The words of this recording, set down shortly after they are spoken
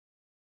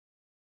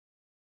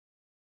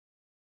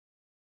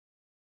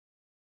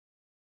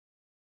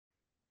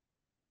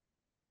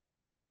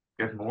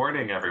Good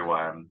morning,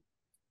 everyone.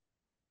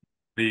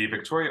 The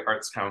Victoria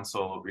Arts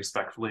Council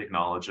respectfully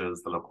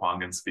acknowledges the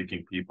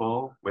Lekwungen-speaking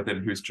people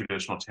within whose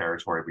traditional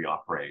territory we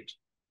operate,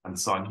 and the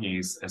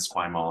Songhees,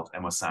 Esquimalt,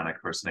 and Wasanic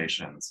First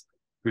Nations,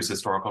 whose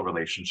historical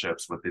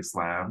relationships with this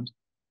land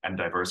and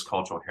diverse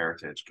cultural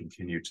heritage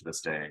continue to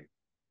this day.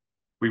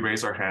 We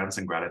raise our hands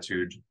in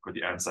gratitude for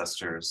the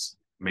ancestors,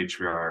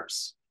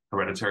 matriarchs,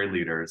 hereditary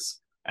leaders,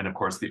 and of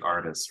course the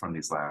artists from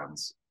these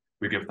lands.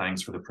 We give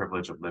thanks for the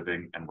privilege of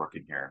living and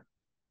working here.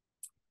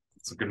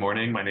 So good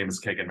morning, my name is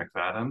Kagan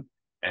McFadden,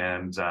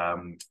 and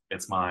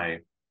it's my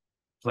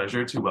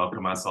pleasure to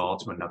welcome us all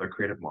to another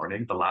Creative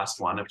Morning, the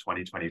last one of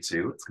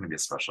 2022. It's going to be a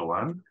special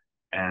one.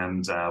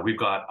 And we've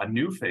got a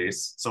new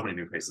face, so many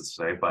new faces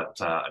today, but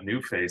a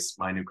new face,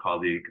 my new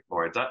colleague,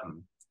 Laura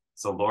Dutton.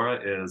 So Laura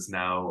is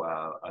now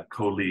a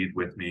co-lead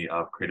with me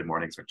of Creative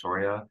Mornings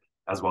Victoria,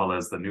 as well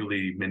as the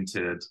newly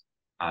minted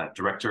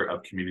Director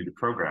of Community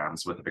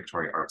Programs with the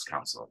Victoria Arts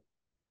Council.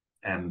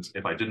 And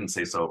if I didn't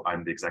say so,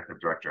 I'm the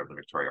Executive Director of the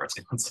Victoria Arts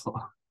Council.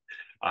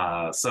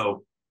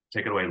 So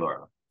take it away,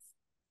 Laura.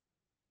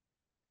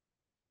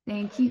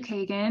 Thank you,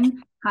 Kagan.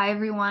 Hi,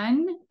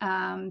 everyone.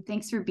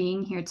 Thanks for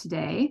being here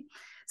today.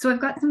 So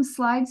I've got some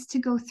slides to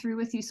go through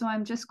with you. So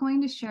I'm just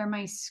going to share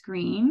my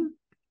screen.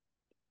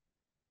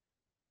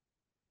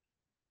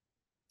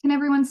 Can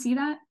everyone see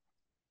that?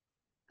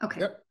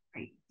 Okay, yep.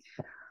 Great.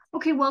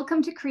 Okay,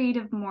 welcome to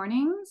Creative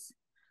Mornings.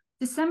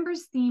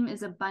 December's theme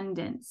is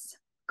abundance.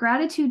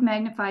 Gratitude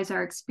magnifies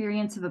our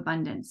experience of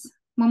abundance.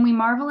 When we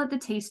marvel at the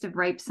taste of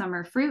ripe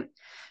summer fruit,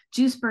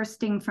 juice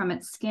bursting from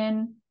its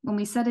skin, when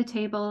we set a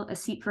table, a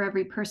seat for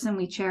every person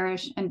we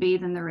cherish, and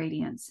bathe in the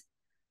radiance.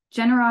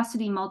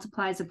 Generosity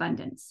multiplies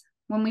abundance.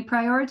 When we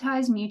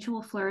prioritize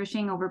mutual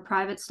flourishing over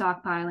private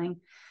stockpiling,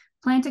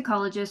 plant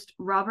ecologist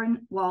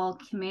Robin Wall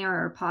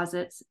Kimmerer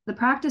posits, the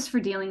practice for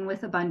dealing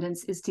with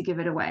abundance is to give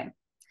it away.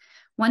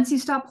 Once you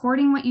stop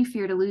hoarding what you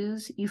fear to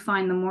lose, you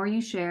find the more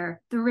you share,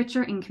 the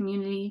richer in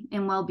community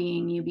and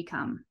well-being you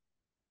become.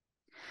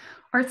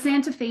 Our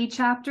Santa Fe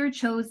chapter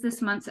chose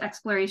this month's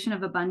exploration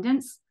of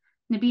abundance.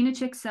 Nabina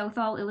Chick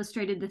Southall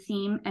illustrated the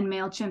theme, and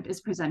MailChimp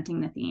is presenting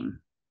the theme.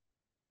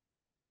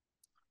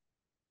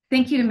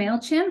 Thank you to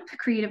MailChimp,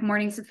 Creative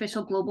Mornings'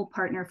 official global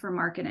partner for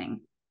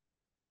marketing.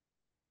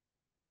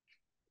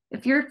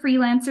 If you're a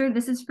freelancer,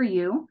 this is for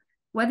you.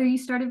 Whether you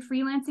started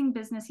freelancing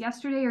business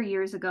yesterday or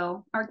years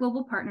ago, our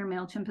global partner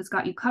MailChimp has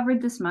got you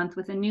covered this month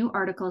with a new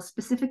article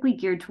specifically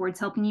geared towards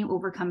helping you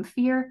overcome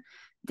fear,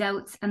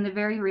 doubts, and the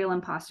very real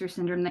imposter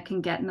syndrome that can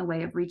get in the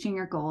way of reaching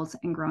your goals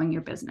and growing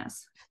your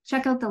business.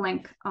 Check out the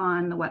link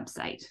on the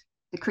website,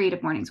 the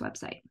Creative Mornings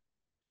website.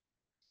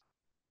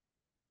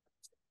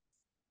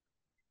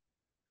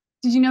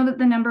 Did you know that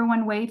the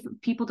 #1 way for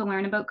people to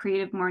learn about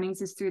Creative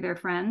Mornings is through their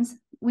friends?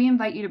 We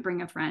invite you to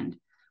bring a friend.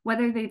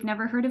 Whether they've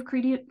never heard of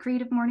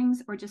Creative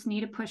Mornings or just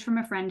need a push from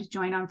a friend to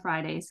join on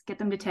Fridays, get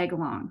them to tag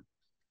along.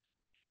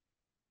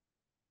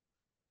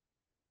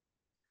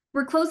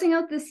 We're closing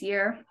out this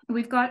year.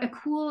 We've got a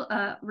cool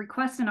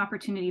request and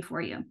opportunity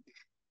for you.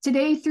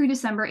 Today through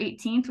December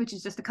 18th, which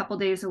is just a couple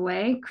days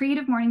away,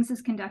 Creative Mornings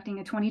is conducting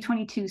a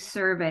 2022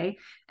 survey,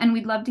 and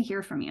we'd love to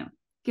hear from you.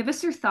 Give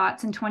us your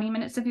thoughts in 20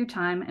 minutes of your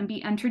time and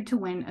be entered to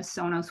win a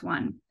Sonos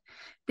One.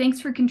 Thanks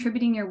for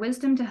contributing your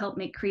wisdom to help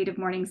make Creative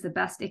Mornings the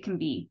best it can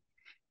be.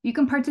 You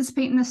can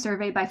participate in the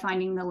survey by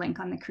finding the link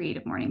on the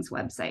Creative Mornings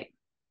website.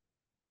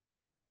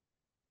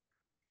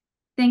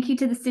 Thank you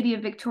to the City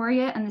of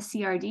Victoria and the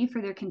CRD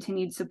for their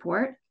continued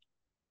support.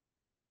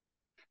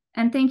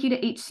 And thank you to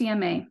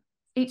HCMA.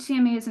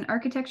 HCMA is an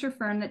architecture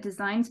firm that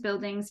designs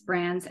buildings,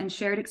 brands, and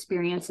shared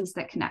experiences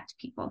that connect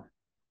people.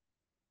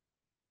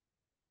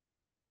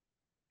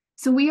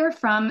 So we are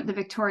from the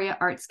Victoria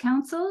Arts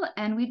Council,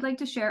 and we'd like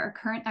to share our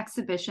current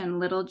exhibition,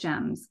 Little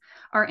Gems,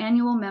 our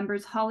annual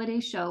members'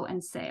 holiday show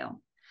and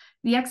sale.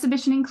 The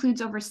exhibition includes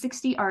over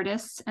 60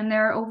 artists, and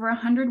there are over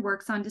 100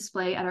 works on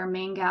display at our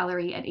main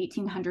gallery at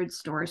 1800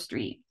 Store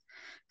Street.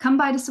 Come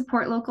by to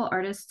support local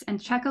artists and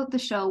check out the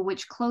show,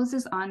 which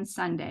closes on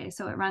Sunday,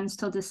 so it runs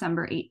till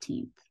December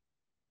 18th.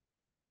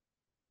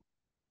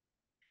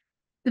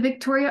 The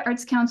Victoria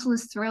Arts Council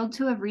is thrilled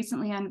to have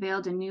recently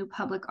unveiled a new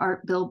public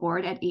art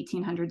billboard at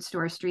 1800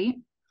 Store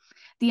Street.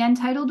 The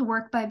untitled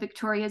work by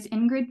Victoria's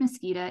Ingrid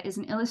Mesquita is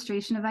an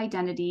illustration of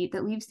identity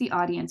that leaves the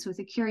audience with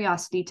a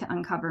curiosity to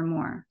uncover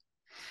more.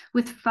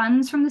 With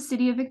funds from the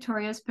City of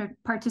Victoria's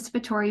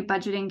participatory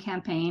budgeting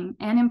campaign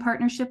and in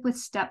partnership with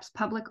STEPS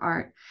Public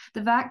Art,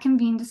 the VAC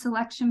convened a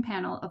selection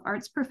panel of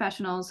arts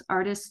professionals,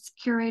 artists,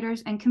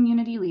 curators, and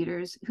community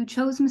leaders who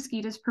chose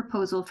Mesquita's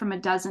proposal from a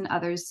dozen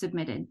others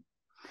submitted.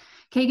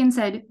 Kagan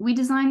said, "We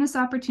designed this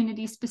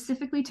opportunity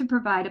specifically to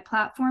provide a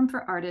platform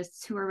for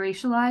artists who are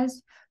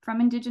racialized,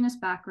 from Indigenous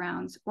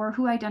backgrounds, or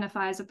who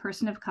identify as a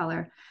person of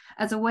color,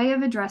 as a way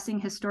of addressing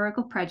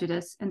historical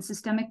prejudice and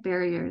systemic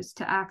barriers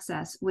to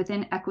access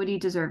within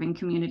equity-deserving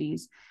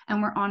communities,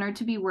 and we're honored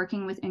to be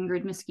working with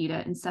Ingrid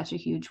Mesquita in such a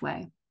huge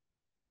way."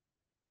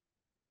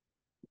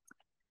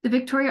 The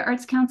Victoria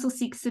Arts Council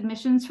seeks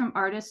submissions from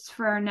artists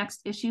for our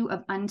next issue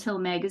of Until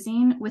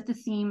magazine with the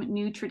theme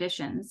New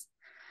Traditions.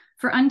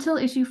 For Until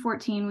issue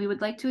 14, we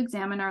would like to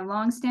examine our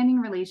long-standing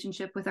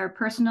relationship with our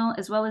personal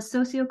as well as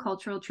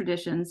sociocultural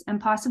traditions and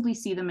possibly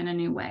see them in a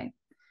new way.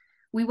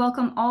 We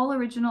welcome all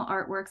original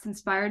artworks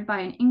inspired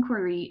by an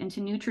inquiry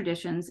into new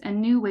traditions and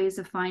new ways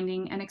of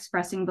finding and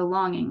expressing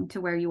belonging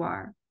to where you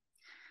are.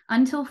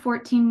 Until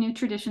 14 New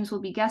Traditions will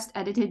be guest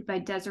edited by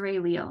Desiree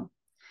Leal.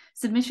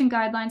 Submission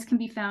guidelines can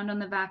be found on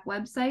the VAC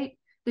website.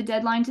 The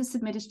deadline to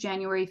submit is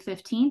January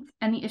 15th,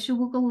 and the issue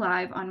will go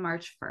live on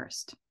March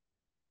 1st.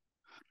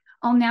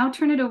 I'll now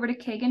turn it over to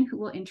Kagan, who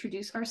will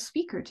introduce our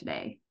speaker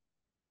today.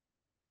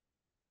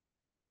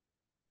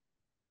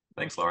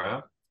 Thanks,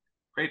 Laura.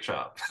 Great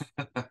job.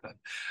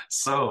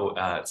 So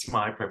it's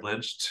my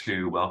privilege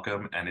to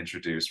welcome and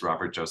introduce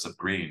Robert Joseph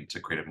Greene to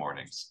Creative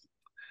Mornings.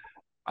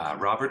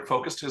 Robert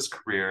focused his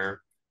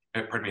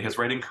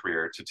writing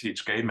career to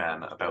teach gay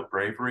men about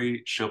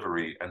bravery,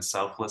 chivalry, and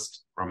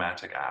selfless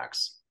romantic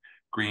acts.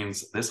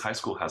 Greene's This High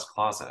School Has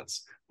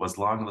Closets was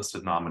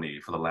long-listed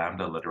nominee for the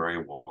Lambda Literary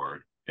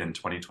Award in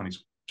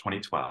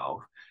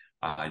 2012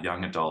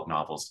 Young Adult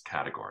Novels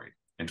category.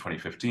 In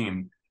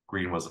 2015,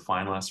 Greene was a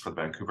finalist for the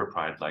Vancouver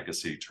Pride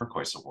Legacy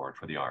Turquoise Award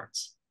for the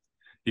Arts.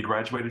 He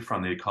graduated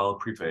from the École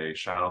Privée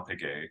Charles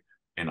Péguy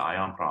in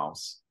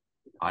Aix-en-Provence,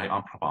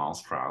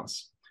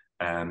 France,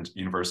 and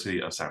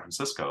University of San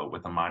Francisco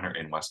with a minor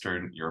in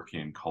Western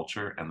European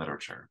culture and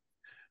literature.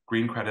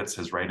 Greene credits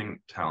his writing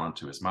talent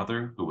to his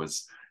mother, who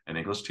was an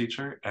English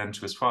teacher, and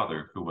to his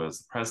father, who was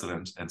the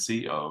president and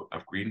CEO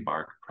of Green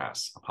Bark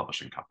Press, a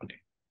publishing company.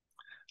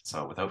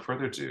 So without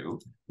further ado,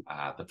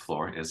 the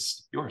floor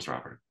is yours,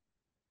 Robert.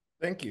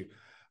 Thank you.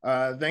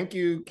 Thank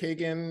you,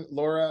 Kagan,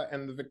 Laura,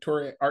 and the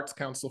Victoria Arts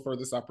Council for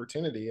this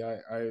opportunity.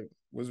 I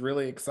was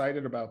really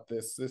excited about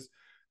this.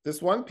 This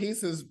one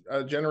piece has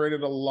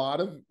generated a lot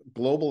of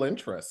global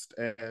interest,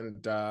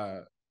 and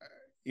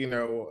you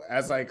know,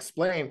 as I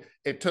explained,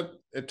 it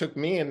took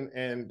me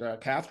and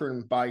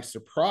Catherine by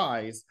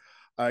surprise,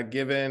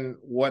 given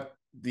what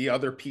the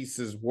other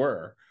pieces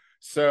were.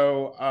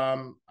 So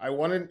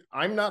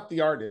I'm not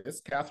the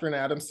artist. Catherine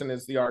Adamson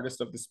is the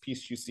artist of this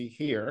piece you see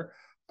here.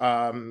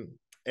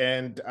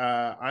 And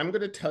I'm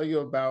going to tell you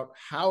about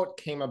how it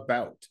came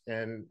about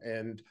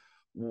and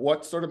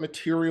what sort of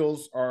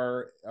materials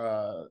are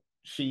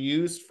she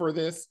used for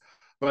this,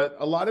 but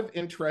a lot of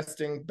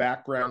interesting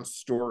background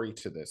story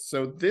to this.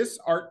 So this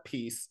art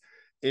piece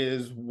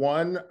is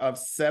one of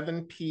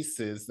 7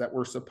 pieces that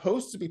were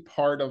supposed to be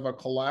part of a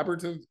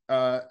collaborative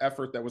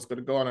effort that was going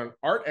to go on an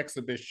art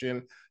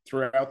exhibition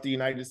throughout the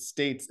United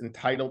States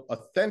entitled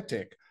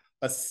Authentic,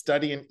 A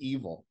Study in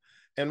Evil.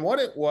 And what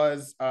it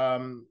was,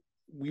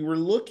 we were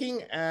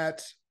looking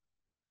at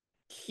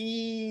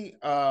key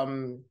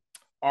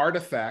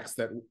artifacts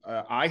that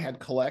I had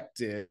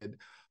collected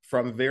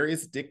from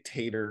various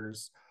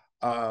dictators,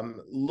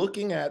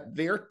 looking at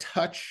their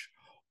touch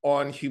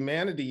on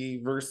humanity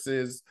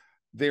versus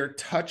their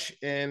touch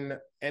in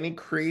any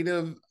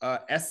creative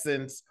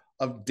essence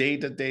of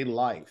day-to-day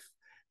life.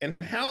 And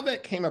how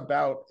that came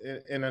about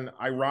in an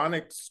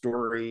ironic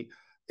story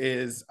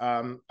is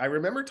I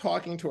remember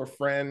talking to a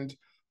friend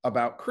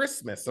about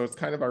Christmas. So it's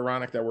kind of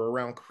ironic that we're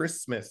around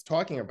Christmas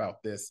talking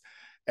about this.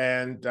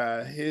 And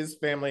his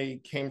family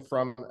came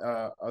from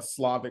a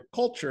Slavic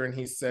culture. And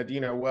he said,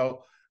 you know,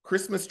 well,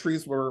 Christmas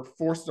trees were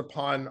forced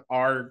upon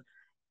our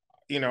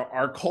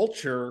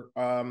culture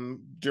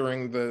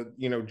during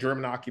the,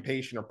 German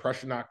occupation or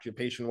Prussian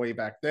occupation way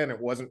back then.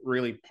 It wasn't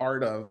really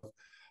part of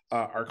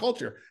our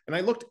culture. And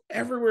I looked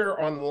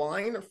everywhere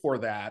online for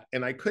that,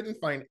 and I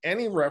couldn't find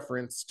any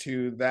reference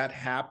to that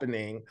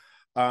happening.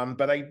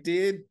 But I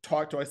did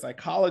talk to a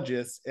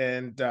psychologist,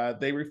 and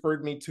they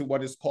referred me to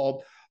what is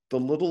called the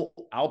Little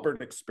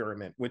Albert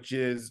experiment, which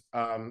is,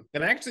 and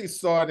I actually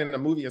saw it in a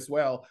movie as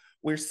well,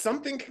 where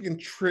something can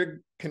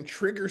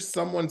trigger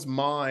someone's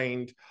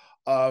mind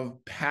of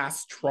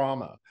past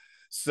trauma.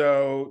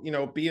 So,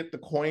 be it the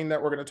coin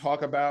that we're going to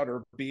talk about,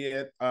 or be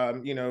it,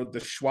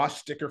 the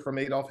swastika from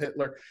Adolf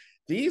Hitler.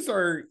 These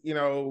are,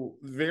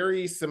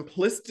 very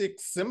simplistic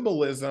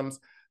symbolisms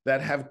that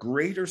have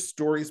greater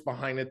stories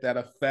behind it that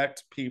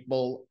affect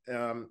people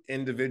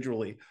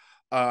individually.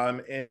 And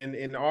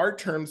in our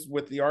terms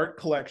with the art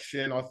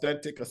collection,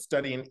 Authentic, A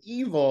Study in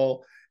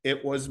Evil,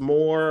 it was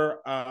more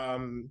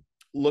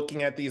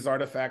looking at these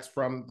artifacts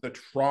from the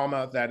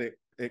trauma that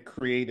it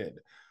created.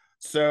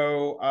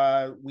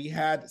 So we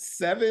had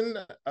 7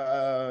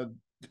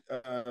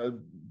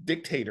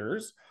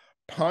 dictators: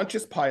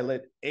 Pontius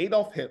Pilate,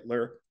 Adolf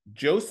Hitler,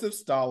 Joseph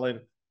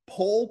Stalin,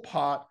 Pol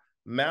Pot,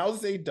 Mao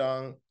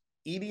Zedong,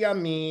 Idi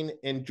Amin,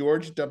 and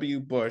George W.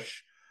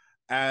 Bush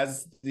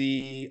as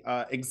the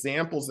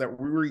examples that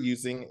we were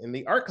using in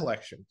the art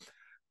collection.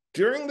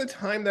 During the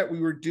time that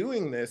we were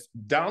doing this,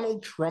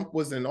 Donald Trump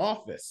was in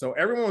office. So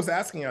everyone was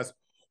asking us,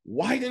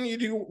 why didn't you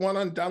do one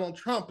on Donald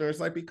Trump? And it was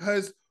like,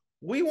 because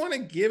we want to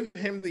give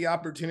him the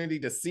opportunity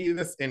to see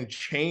this and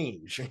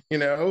change,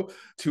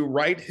 to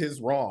right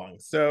his wrong.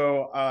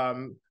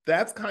 So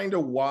that's kind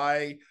of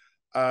why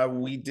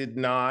we did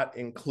not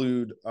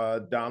include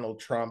Donald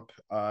Trump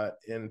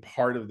in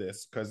part of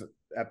this, because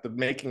at the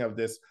making of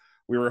this,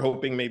 we were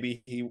hoping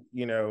maybe he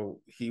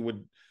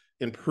would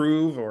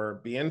improve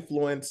or be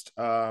influenced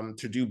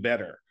to do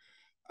better.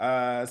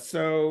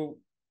 So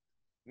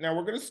now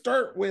we're going to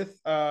start with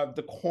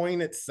the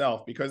coin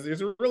itself, because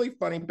there's a really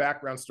funny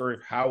background story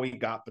of how we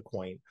got the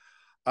coin.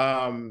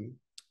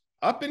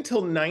 Up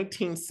until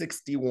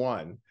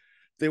 1961,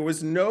 there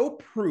was no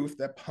proof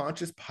that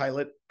Pontius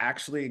Pilate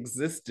actually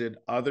existed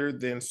other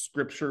than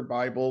scripture,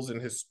 Bibles, and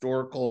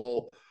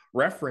historical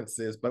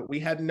references, but we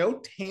had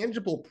no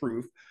tangible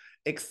proof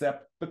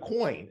except the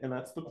coin, and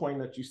that's the coin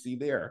that you see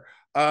there.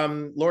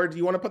 Laura, do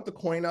you want to put the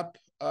coin up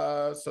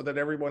so that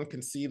everyone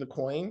can see the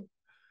coin?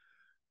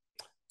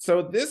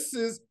 So this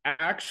is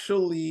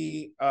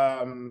actually,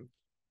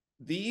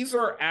 these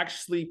are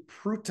actually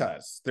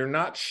prutas. They're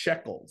not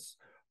shekels.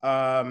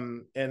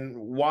 And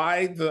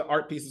why the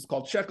art piece is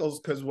called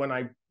shekels, because when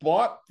I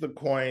bought the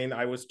coin,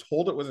 I was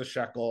told it was a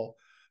shekel,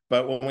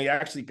 but when we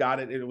actually got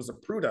it, it was a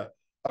pruta.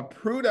 A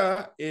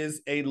pruta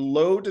is a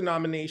low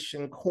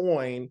denomination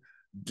coin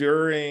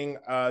during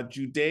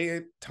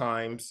Judaic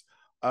times,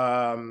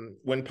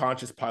 when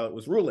Pontius Pilate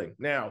was ruling.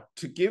 Now,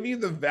 to give you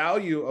the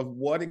value of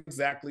what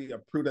exactly a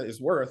pruta is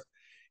worth,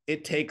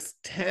 it takes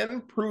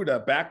 10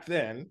 pruta back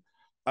then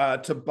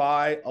to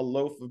buy a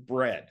loaf of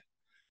bread.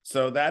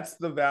 So that's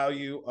the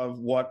value of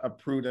what a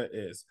pruta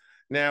is.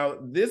 Now,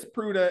 this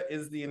pruta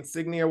is the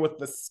insignia with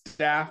the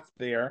staff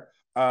there,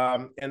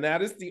 and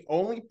that is the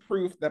only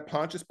proof that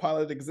Pontius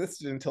Pilate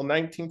existed until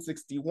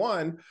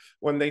 1961,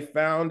 when they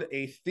found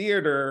a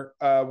theater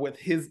with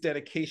his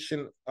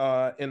dedication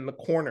in the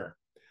corner.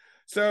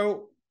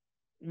 So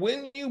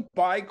when you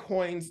buy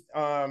coins,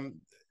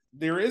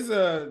 there is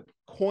a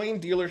coin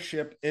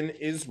dealership in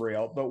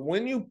Israel, but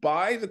when you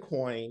buy the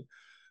coin,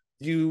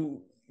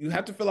 you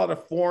have to fill out a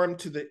form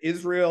to the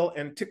Israel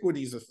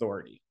Antiquities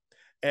Authority.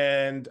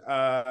 And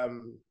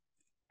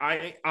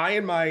I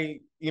in my,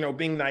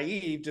 being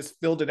naive, just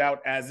filled it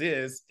out as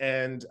is.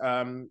 And,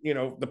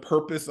 the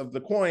purpose of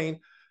the coin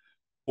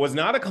was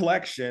not a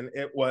collection.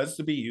 It was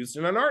to be used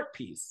in an art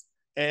piece.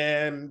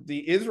 And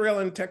the Israel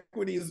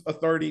Antiquities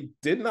Authority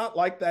did not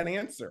like that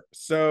answer.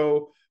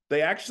 So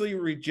they actually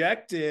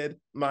rejected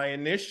my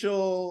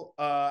initial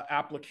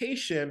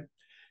application.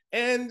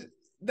 And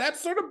that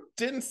sort of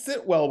didn't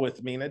sit well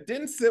with me. And it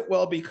didn't sit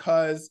well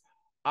because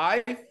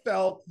I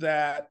felt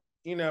that,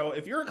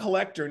 if you're a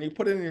collector and you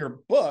put it in your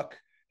book,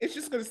 it's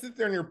just going to sit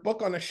there in your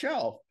book on a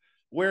shelf.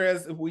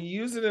 Whereas if we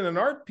use it in an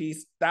art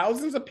piece,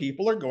 thousands of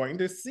people are going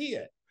to see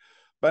it.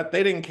 But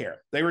they didn't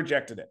care. They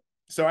rejected it.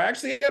 So I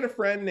actually had a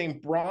friend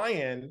named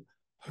Brian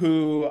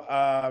who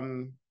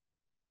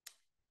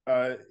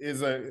he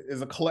has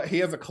a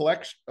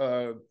collection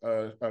a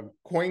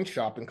coin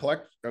shop and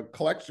a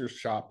collector's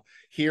shop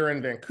here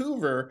in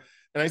Vancouver.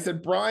 And I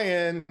said,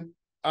 Brian,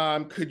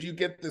 could you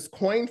get this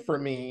coin for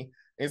me?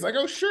 And he's like,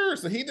 oh, sure.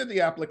 So he did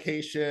the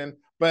application,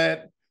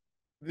 but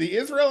the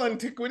Israel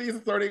Antiquities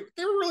Authority,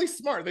 they were really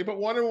smart. They put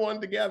one and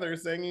one together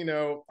saying,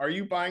 are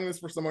you buying this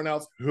for someone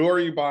else? Who are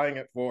you buying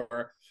it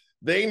for?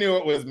 They knew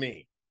it was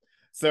me.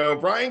 So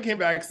Brian came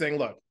back saying,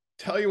 look,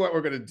 tell you what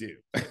we're going to do,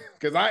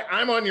 because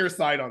I'm on your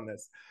side on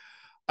this.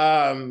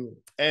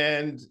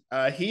 And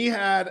he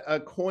had a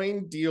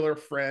coin dealer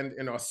friend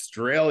in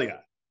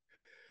Australia.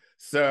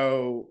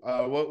 So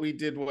what we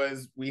did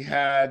was we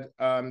had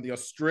the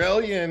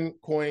Australian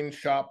coin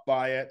shop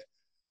buy it,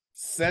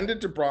 send it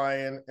to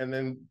Brian, and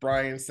then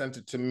Brian sent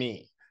it to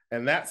me.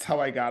 And that's how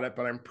I got it.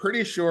 But I'm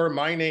pretty sure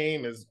my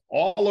name is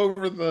all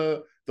over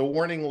the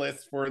warning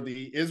list for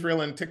the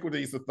Israel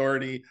Antiquities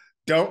Authority.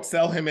 Don't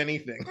sell him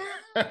anything.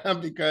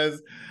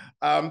 Because,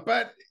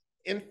 but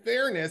in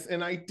fairness,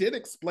 and I did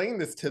explain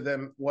this to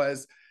them,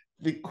 was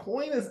the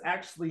coin is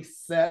actually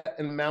set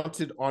and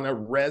mounted on a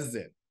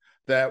resin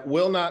that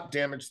will not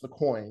damage the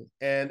coin.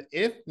 And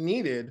if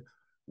needed,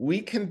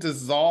 we can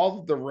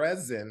dissolve the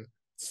resin.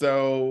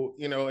 So,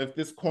 if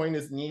this coin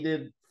is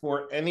needed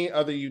for any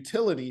other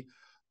utility,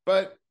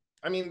 but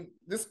I mean,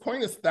 this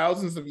coin is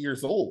thousands of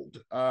years old.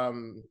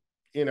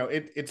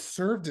 It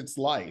served its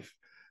life.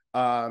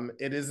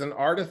 It is an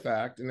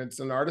artifact, and it's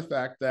an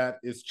artifact that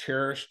is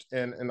cherished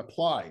and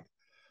applied.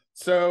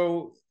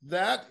 So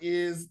that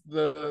is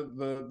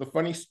the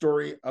funny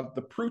story of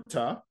the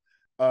pruta,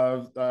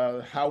 of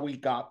how we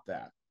got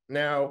that.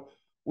 Now,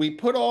 we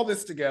put all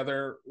this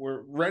together.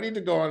 We're ready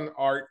to go on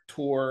art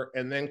tour,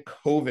 and then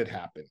COVID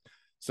happened.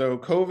 So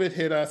COVID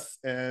hit us,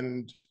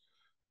 and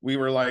we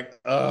were like,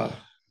 ugh.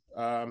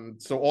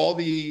 So all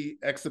the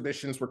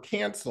exhibitions were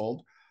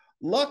canceled.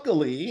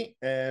 Luckily,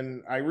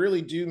 and I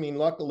really do mean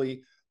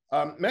luckily,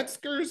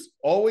 Metzger's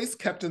always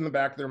kept in the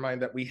back of their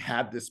mind that we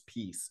had this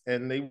piece,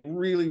 and they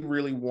really,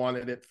 really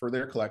wanted it for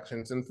their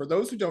collections. And for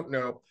those who don't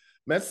know,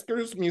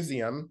 Metzger's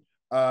Museum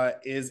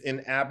is in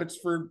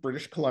Abbotsford,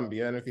 British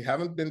Columbia. And if you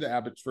haven't been to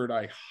Abbotsford,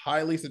 I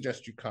highly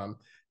suggest you come.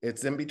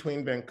 It's in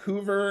between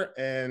Vancouver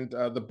and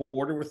the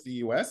border with the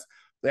US.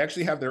 They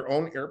actually have their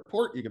own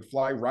airport. You could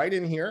fly right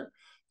in here.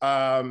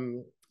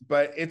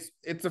 but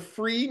it's a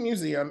free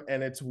museum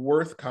and it's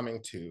worth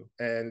coming to.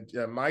 And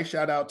my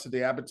shout out to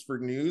the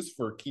Abbotsford News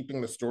for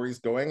keeping the stories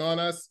going on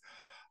us,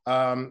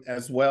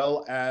 as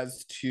well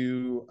as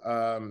to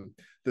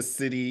the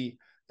city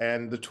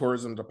and the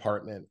tourism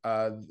department.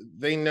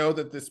 They know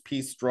that this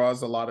piece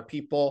draws a lot of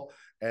people,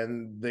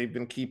 and they've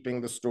been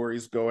keeping the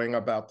stories going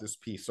about this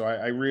piece. So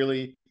I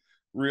really,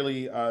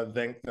 really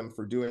thank them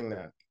for doing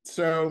that.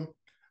 So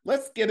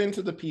let's get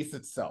into the piece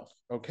itself,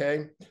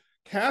 okay?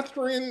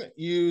 Catherine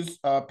used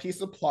a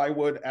piece of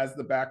plywood as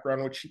the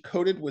background, which she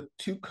coated with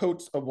 2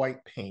 coats of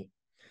white paint.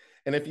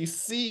 And if you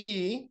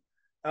see,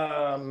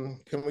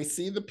 can we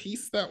see the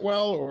piece that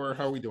well, or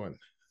how are we doing?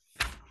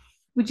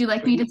 Would you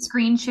like me to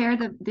screen share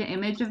the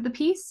image of the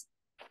piece?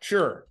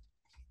 Sure.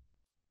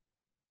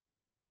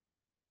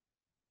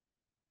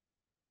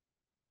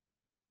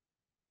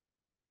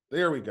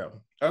 There we go.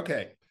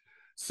 Okay.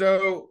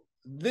 So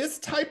this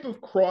type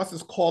of cross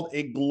is called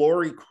a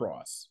glory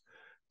cross.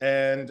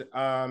 And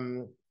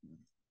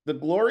the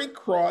glory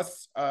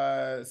cross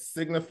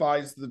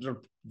signifies the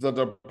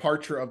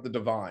departure of the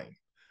divine.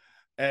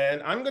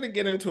 And I'm going to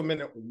get into a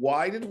minute,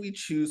 why did we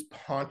choose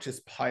Pontius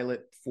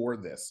Pilate for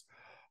this?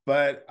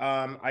 But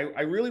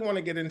I really want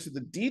to get into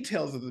the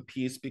details of the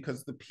piece,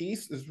 because the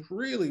piece is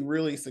really,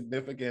 really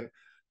significant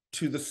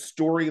to the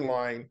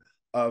storyline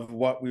of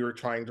what we were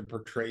trying to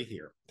portray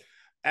here.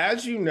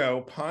 As you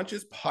know,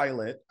 Pontius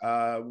Pilate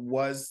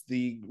was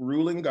the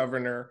ruling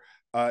governor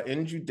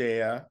in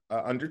Judea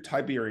under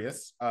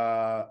Tiberius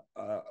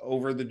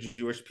over the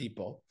Jewish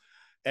people.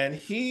 And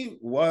he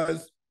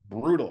was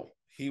brutal.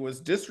 He was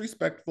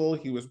disrespectful.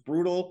 He was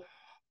brutal.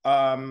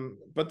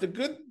 But the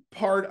good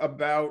part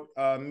about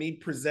me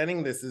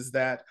presenting this is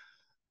that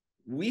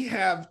we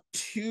have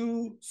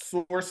 2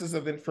 sources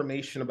of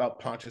information about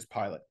Pontius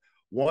Pilate.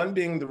 One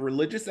being the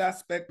religious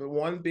aspect, but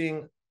one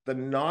being the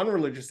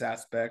non-religious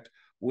aspect,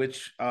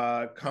 which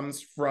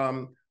comes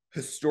from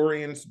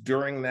historians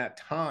during that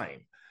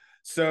time.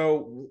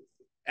 So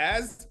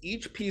as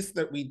each piece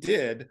that we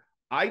did,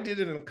 I did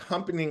an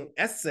accompanying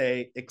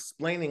essay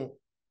explaining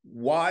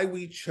why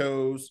we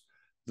chose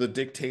the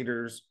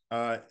dictators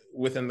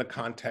within the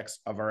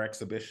context of our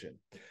exhibition.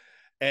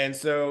 And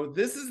so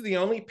this is the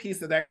only piece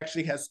that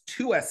actually has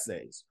 2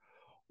 essays.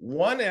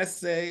 One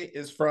essay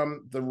is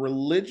from the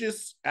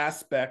religious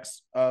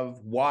aspects of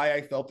why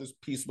I felt this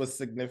piece was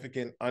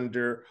significant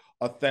under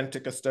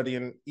Authentic: A Study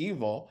in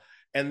Evil,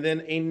 and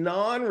then a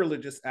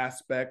non-religious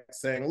aspect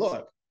saying,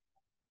 look,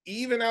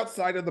 even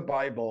outside of the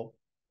Bible,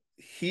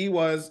 he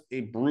was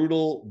a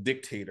brutal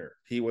dictator.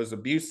 He was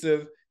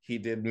abusive. He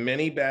did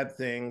many bad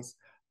things,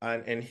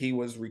 and he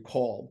was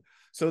recalled.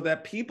 So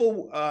that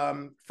people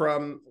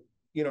from,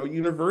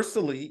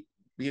 universally,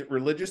 be it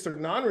religious or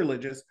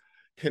non-religious,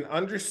 can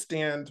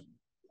understand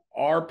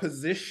our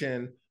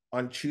position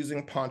on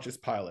choosing Pontius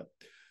Pilate.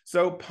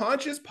 So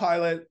Pontius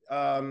Pilate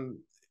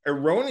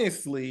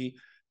erroneously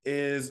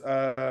is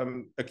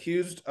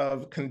accused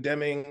of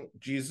condemning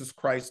Jesus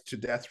Christ to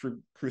death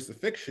through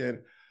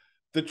crucifixion.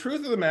 The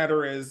truth of the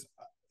matter is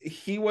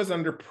he was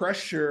under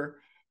pressure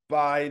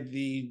by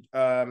the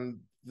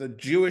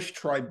Jewish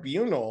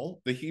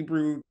tribunal, the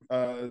Hebrew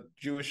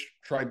Jewish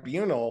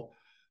tribunal,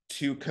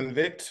 to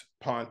convict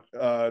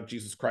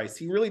Jesus Christ.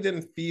 He really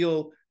didn't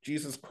feel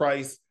Jesus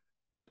Christ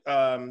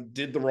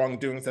did the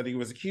wrongdoings that he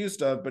was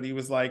accused of, but he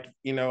was like,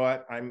 you know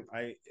what,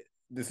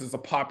 this is a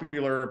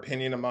popular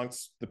opinion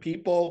amongst the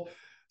people,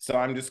 so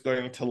I'm just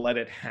going to let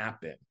it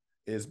happen,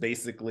 is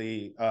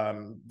basically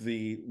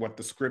what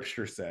the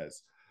scripture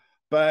says.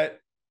 But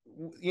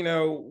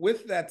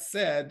with that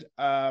said,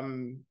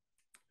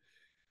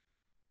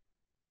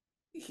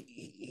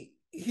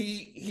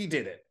 he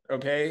did it,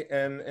 okay,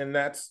 and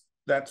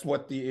that's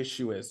what the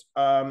issue is.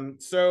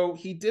 So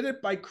he did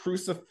it by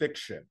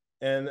crucifixion.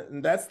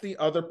 And that's the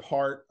other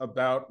part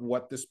about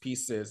what this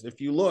piece is.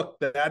 If you look,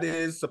 that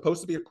is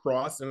supposed to be a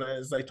cross. And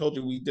as I told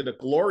you, we did a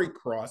glory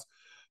cross,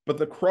 but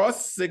the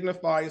cross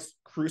signifies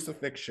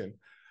crucifixion.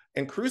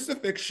 And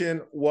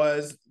crucifixion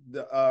was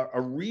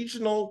a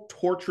regional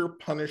torture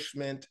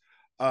punishment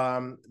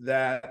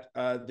that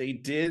they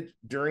did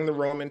during the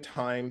Roman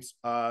times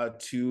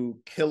to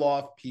kill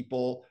off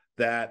people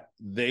that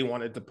they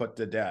wanted to put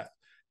to death,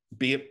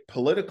 be it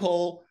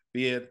political,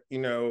 be it,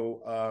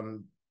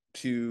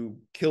 to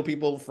kill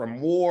people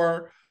from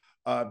war,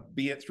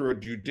 be it through a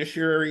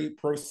judiciary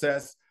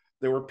process.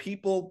 There were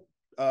people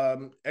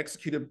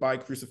executed by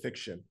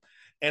crucifixion.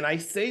 And I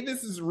say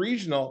this is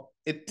regional.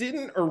 It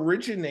didn't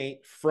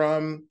originate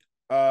from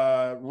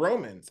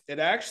Romans. It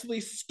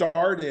actually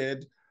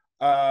started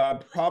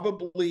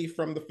probably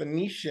from the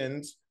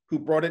Phoenicians, who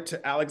brought it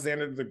to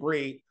Alexander the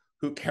Great,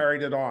 who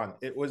carried it on.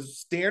 It was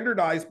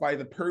standardized by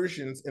the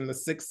Persians in the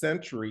 6th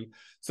century,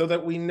 so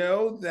that we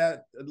know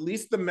that at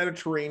least the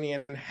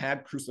Mediterranean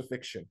had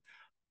crucifixion.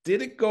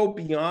 Did it go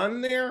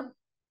beyond there?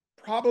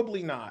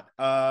 Probably not.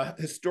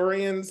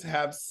 Historians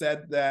have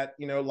said that,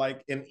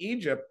 like in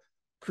Egypt,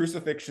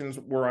 crucifixions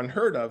were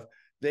unheard of.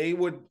 They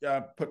would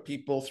put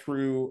people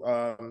through,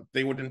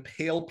 they would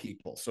impale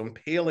people. So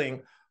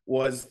impaling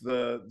was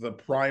the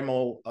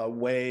primal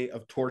way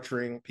of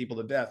torturing people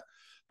to death.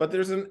 But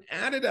there's an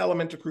added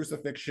element to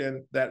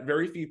crucifixion that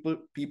very few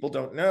people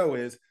don't know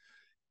is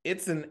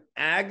it's an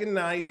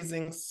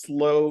agonizing,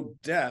 slow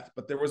death.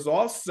 But there was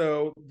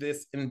also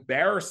this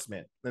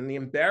embarrassment. And the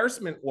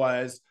embarrassment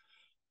was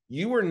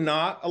you were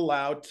not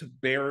allowed to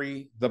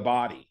bury the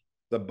body.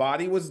 The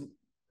body was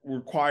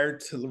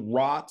required to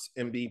rot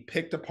and be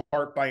picked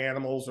apart by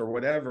animals or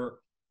whatever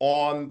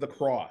on the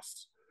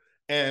cross.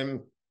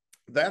 And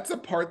that's a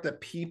part that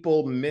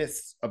people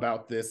miss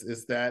about this,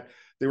 is that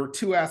there were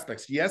two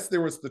aspects. Yes,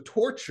 there was the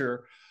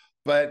torture,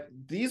 but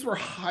these were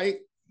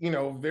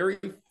very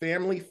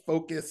family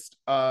focused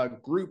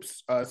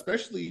groups,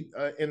 especially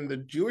in the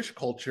Jewish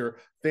culture.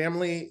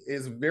 Family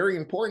is very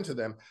important to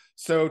them.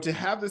 So to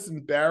have this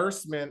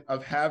embarrassment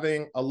of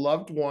having a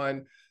loved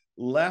one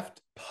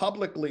left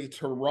publicly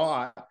to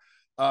rot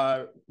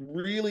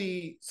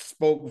really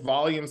spoke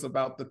volumes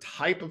about the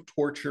type of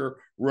torture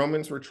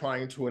Romans were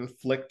trying to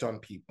inflict on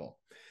people.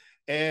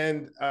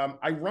 And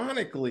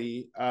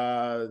ironically,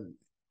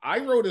 I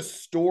wrote a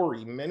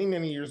story many,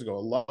 many years ago, a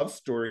love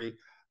story,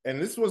 and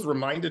this was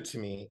reminded to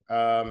me,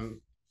 and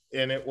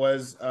it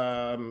was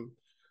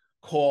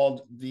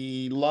called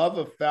The Love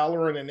of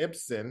Falarin and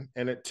Ibsen,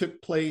 and it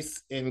took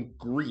place in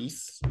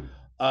Greece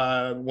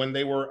when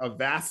they were a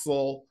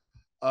vassal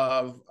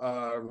of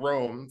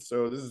Rome.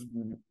 So this is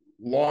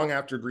long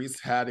after Greece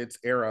had its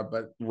era,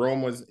 but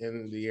Rome was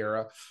in the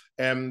era.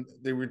 And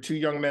there were two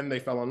young men, they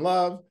fell in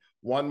love.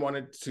 One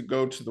wanted to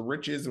go to the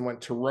riches and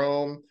went to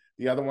Rome.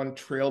 The other one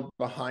trailed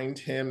behind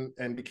him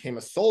and became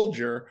a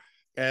soldier.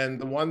 And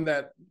the one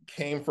that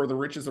came for the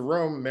riches of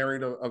Rome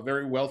married a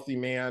very wealthy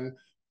man.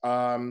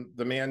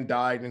 The man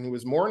died and he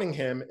was mourning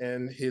him,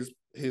 and his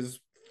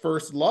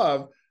first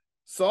love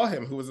saw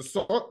him, who was a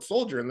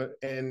soldier,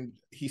 and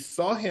he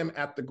saw him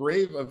at the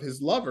grave of his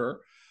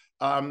lover.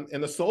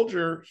 And the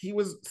soldier, he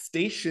was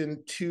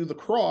stationed to the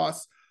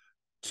cross,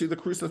 to the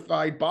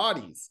crucified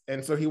bodies.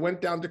 And so he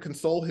went down to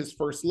console his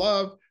first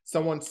love.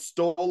 Someone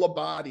stole a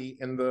body,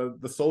 and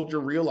the soldier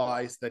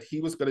realized that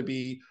he was going to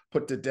be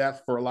put to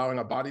death for allowing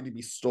a body to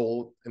be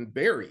stolen and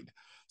buried.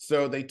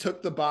 So they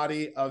took the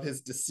body of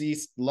his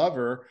deceased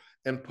lover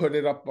and put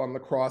it up on the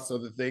cross so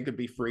that they could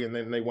be free. And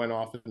then they went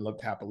off and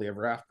lived happily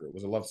ever after. It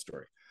was a love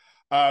story.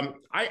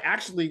 I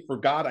actually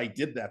forgot I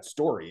did that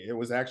story. It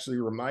was actually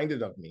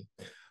reminded of me.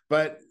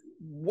 But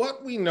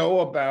what we know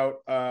about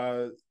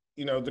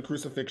the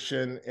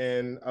crucifixion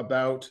and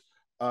about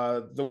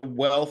the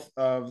wealth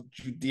of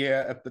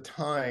Judea at the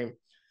time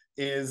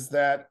is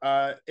that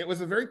it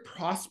was a very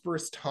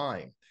prosperous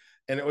time,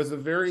 and it was a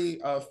very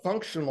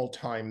functional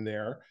time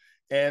there.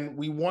 And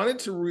we wanted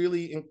to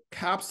really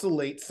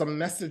encapsulate some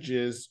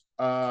messages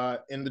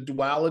in the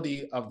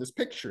duality of this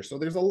picture. So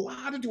there's a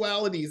lot of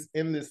dualities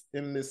in this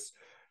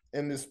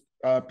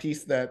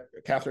piece that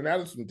Catherine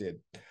Adamson did.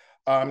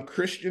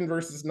 Christian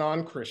versus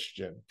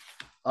non-Christian,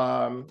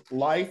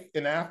 life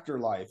and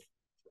afterlife,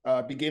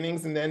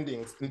 beginnings and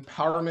endings,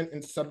 empowerment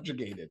and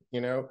subjugated,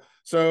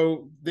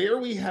 So there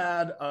we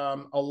had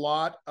a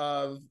lot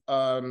of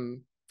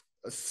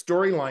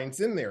storylines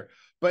in there.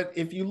 But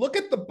if you look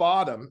at the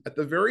bottom, at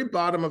the very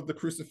bottom of the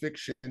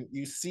crucifixion,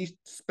 you see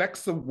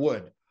specks of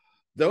wood.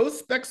 Those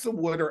specks of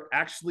wood are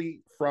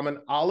actually from an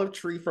olive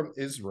tree from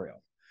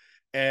Israel.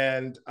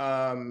 And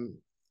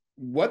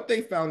what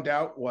they found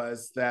out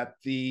was that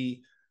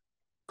the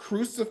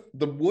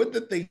wood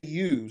that they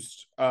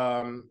used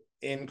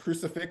in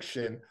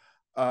crucifixion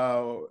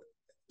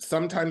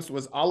sometimes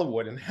was olive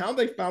wood. And how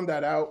they found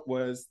that out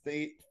was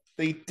they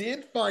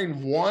did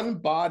find one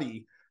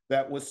body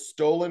that was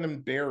stolen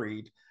and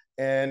buried,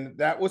 and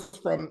that was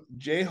from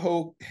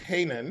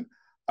Jehohanan,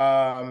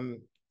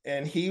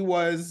 and he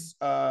was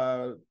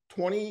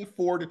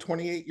 24 to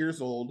 28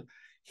 years old.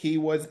 He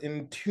was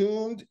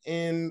entombed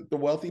in the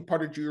wealthy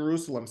part of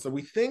Jerusalem. So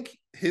we think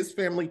his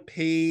family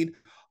paid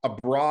a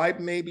bribe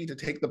maybe to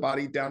take the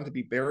body down to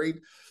be buried.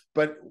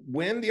 But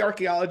when the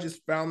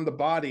archaeologists found the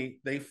body,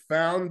 they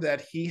found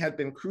that he had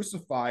been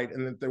crucified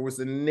and that there was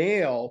a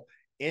nail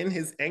in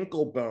his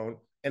ankle bone.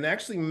 And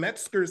actually,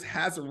 Metzger's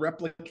has a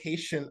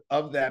replication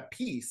of that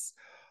piece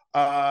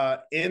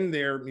in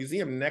their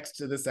museum next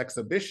to this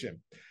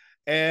exhibition.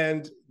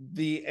 And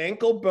the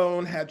ankle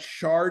bone had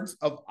shards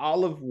of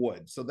olive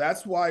wood. So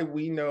that's why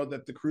we know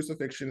that the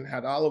crucifixion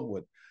had olive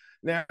wood.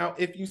 Now,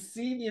 if you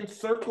see the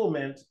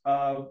encirclement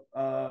of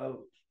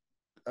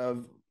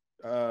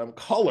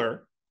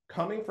color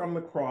coming from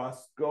the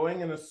cross,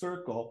 going in a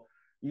circle,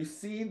 you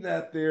see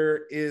that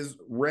there is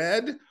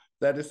red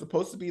that is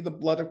supposed to be the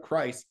blood of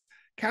Christ.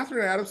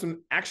 Catherine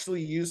Adamson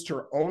actually used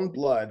her own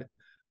blood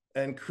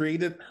and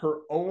created her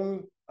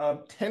own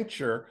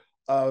tincture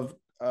of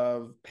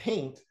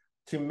paint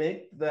to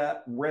make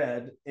that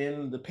red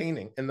in the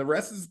painting. And the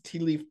rest is tea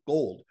leaf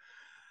gold.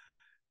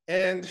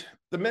 And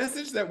the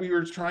message that we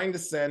were trying to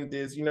send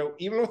is,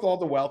 even with all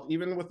the wealth,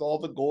 even with all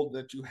the gold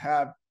that you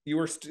have, you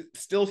are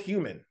still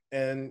human,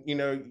 and,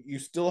 you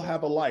still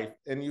have a life,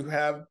 and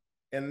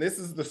and this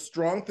is the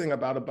strong thing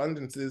about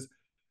abundance is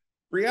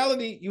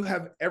reality, you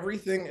have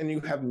everything and you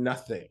have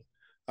nothing,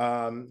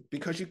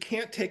 because you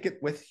can't take it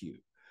with you.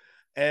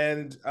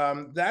 And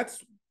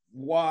that's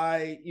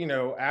why, you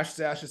know, ash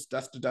to ashes,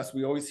 dust to dust,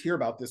 we always hear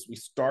about this. We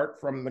start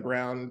from the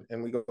ground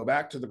and we go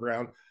back to the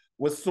ground,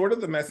 was sort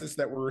of the message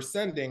that we were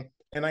sending.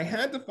 And I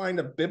had to find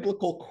a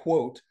biblical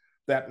quote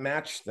that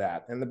matched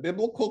that. And the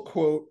biblical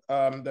quote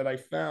that I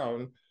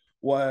found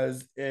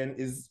was and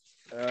is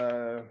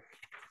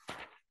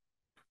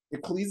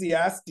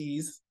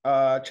Ecclesiastes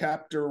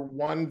chapter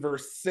 1,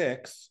 verse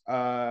 6,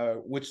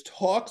 which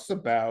talks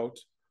about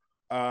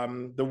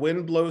the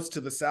wind blows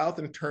to the south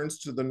and turns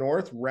to the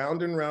north,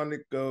 round and round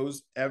it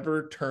goes,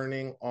 ever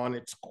turning on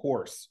its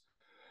course.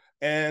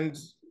 And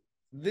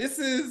this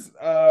is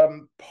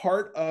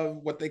part of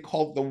what they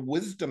call the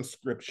wisdom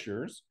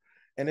scriptures.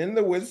 And in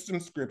the wisdom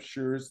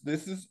scriptures,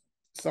 this is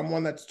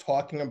someone that's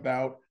talking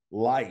about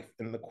life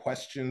and the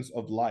questions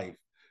of life.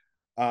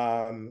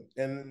 And,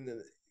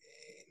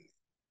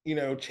 you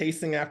know,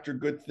 chasing after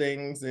good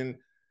things and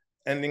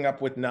ending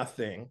up with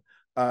nothing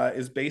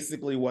is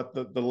basically what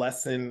the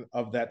lesson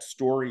of that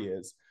story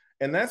is.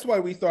 And that's why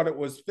we thought it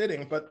was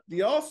fitting. But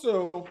the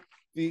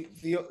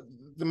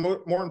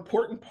more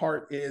important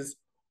part is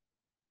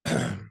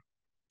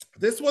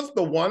this was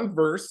the one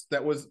verse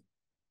that was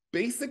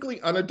basically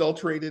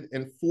unadulterated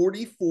in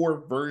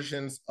 44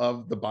 versions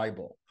of the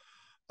Bible.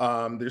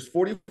 There's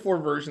 44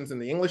 versions in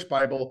the English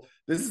Bible.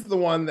 This is the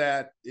one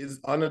that is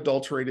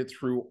unadulterated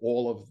through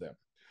all of them.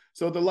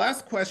 So the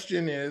last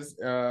question is,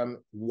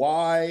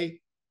 why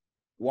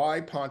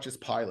Pontius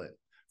Pilate?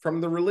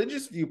 From the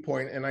religious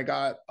viewpoint, and I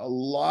got a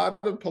lot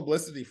of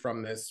publicity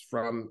from this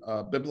from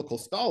biblical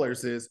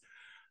scholars, is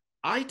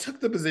I took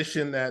the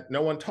position that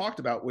no one talked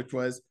about, which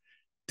was,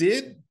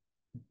 did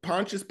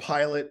Pontius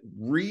Pilate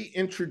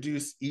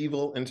reintroduce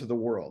evil into the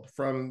world?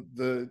 From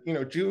the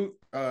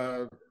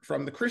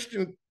from the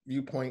Christian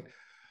viewpoint,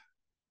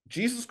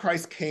 Jesus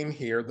Christ came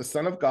here, the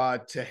Son of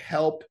God, to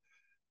help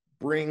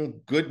bring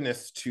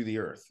goodness to the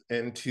earth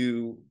and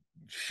to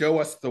show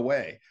us the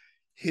way.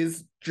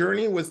 His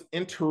journey was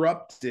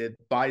interrupted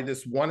by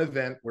this one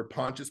event where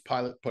Pontius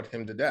Pilate put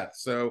him to death.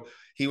 So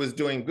he was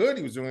doing good,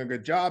 he was doing a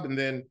good job, and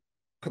then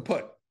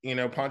kaput. You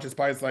know, Pontius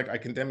Pilate's like, I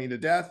condemn you to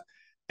death,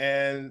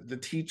 and the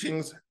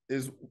teachings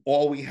is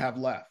all we have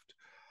left.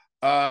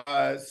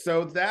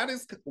 So that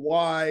is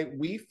why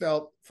we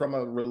felt, from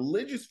a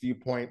religious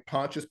viewpoint,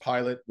 Pontius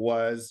Pilate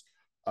was,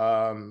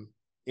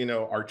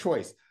 our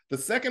choice. The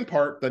second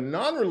part, the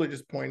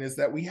non-religious point, is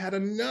that we had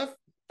enough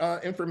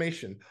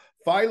information.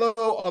 Philo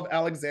of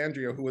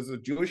Alexandria, who was a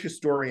Jewish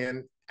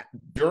historian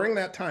during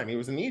that time, he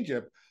was in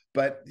Egypt,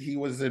 but he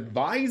was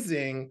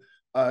advising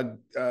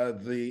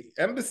the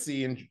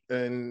embassy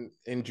in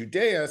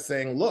Judea,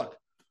 saying, look,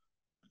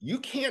 you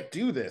can't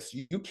do this.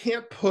 You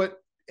can't put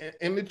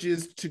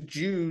images to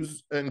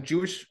Jews and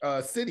Jewish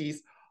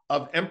cities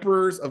of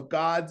emperors, of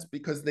gods,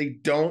 because they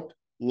don't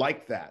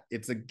like that.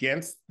 It's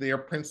against their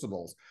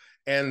principles.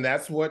 And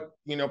that's what,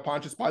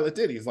 Pontius Pilate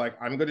did. He's like,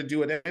 I'm going to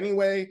do it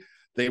anyway.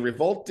 They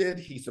revolted,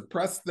 he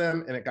suppressed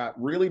them, and it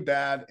got really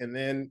bad. And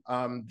then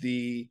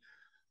the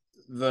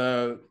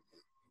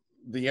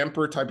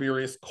Emperor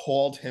Tiberius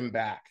called him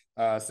back,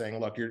 saying,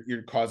 look,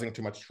 you're causing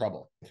too much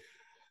trouble.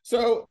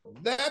 So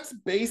that's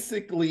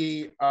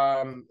basically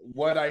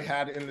what I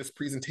had in this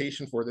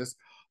presentation for this.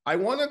 I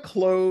want to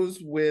close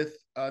with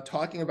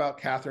talking about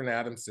Catherine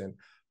Adamson,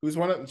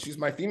 she's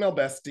my female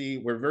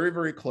bestie. We're very,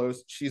 very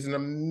close. She's an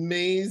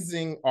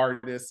amazing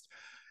artist.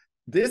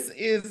 This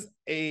is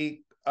a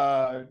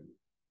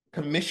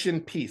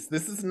commission piece.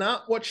 This is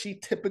not what she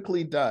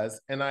typically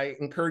does. And I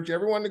encourage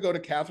everyone to go to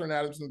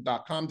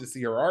catherineadamson.com to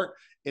see her art.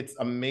 It's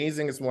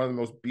amazing. It's one of the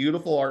most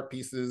beautiful art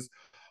pieces,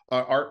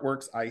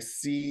 artworks I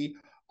see.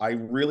 I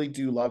really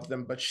do love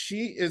them, but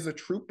she is a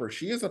trooper.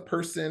 She is a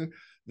person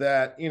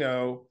that,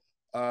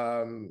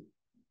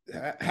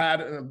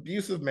 had an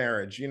abusive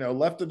marriage,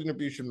 left an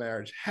abusive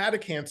marriage, had a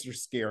cancer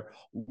scare,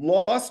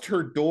 lost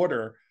her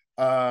daughter,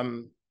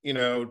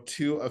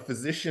 to a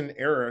physician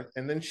error.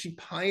 And then she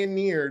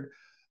pioneered,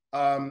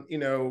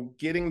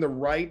 getting the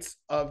rights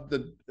of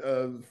the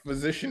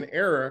physician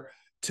error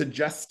to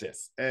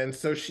justice. And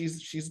so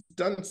she's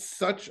done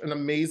such an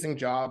amazing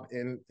job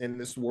in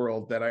this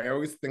world that I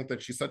always think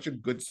that she's such a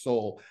good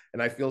soul.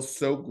 And I feel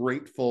so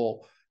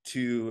grateful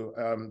to,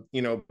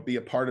 be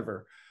a part of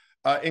her.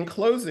 In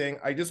closing,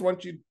 I just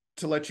want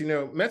to let you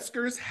know,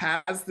 Metzger's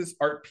has this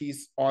art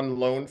piece on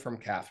loan from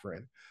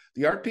Catherine.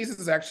 The art piece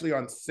is actually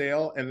on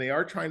sale, and they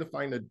are trying to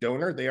find a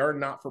donor. They are a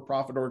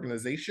not-for-profit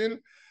organization.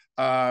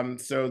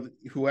 So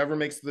whoever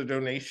makes the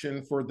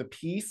donation for the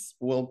piece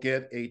will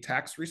get a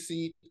tax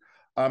receipt.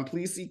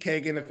 Please see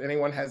Kagan. If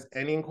anyone has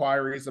any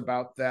inquiries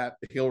about that,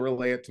 he'll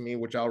relay it to me,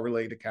 which I'll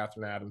relay to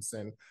Catherine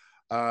Adamson.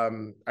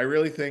 I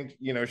really think,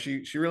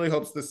 she really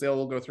hopes the sale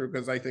will go through,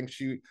 because I think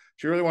she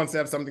really wants to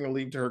have something to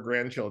leave to her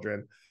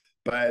grandchildren.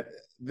 But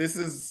this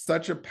is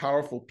such a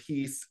powerful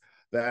piece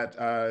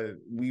that I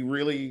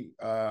really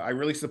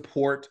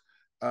support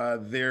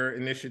their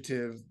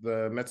initiative,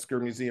 the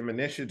Metzger Museum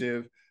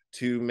initiative,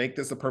 to make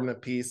this a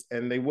permanent piece,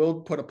 and they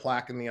will put a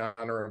plaque in the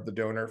honor of the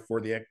donor for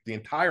the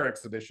entire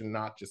exhibition,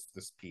 not just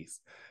this piece.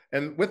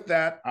 And with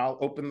that, I'll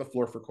open the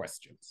floor for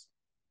questions.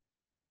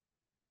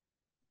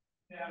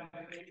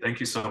 Thank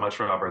you so much,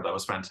 Robert. That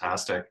was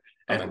fantastic.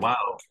 And Okay.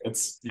 wow,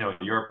 it's,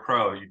 you're a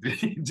pro. You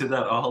did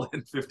that all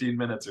in 15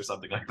 minutes or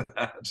something like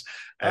that.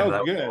 And Oh,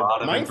 that was a good.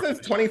 lot of Mine says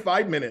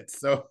 25 minutes,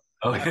 so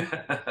Oh,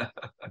 yeah.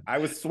 I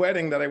was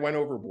sweating that I went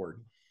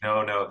overboard.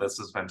 No, this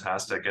is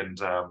fantastic. And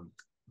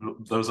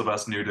those of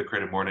us new to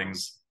Creative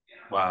Mornings,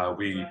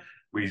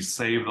 we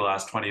save the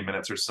last 20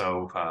 minutes or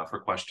so for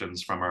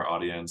questions from our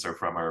audience or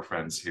from our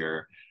friends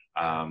here.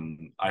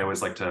 I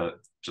always like to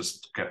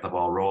just get the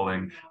ball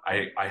rolling.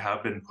 I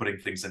have been putting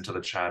things into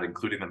the chat,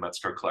 including the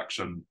Metzger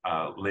collection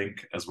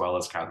link, as well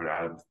as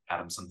Catherine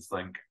Adamson's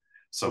link.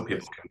 So Okay.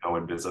 people can go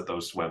and visit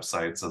those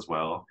websites as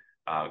well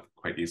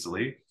quite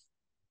easily.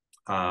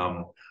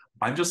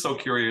 I'm just so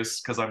curious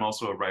because I'm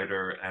also a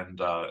writer and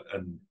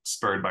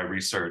spurred by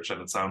research,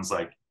 and it sounds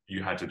like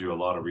you had to do a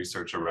lot of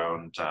research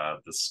around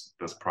this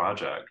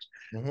project.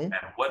 Mm-hmm.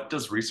 And what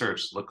does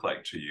research look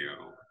like to you?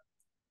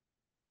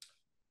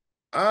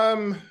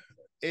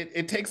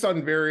 It takes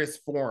on various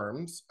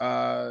forms.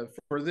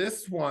 For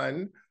this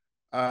one,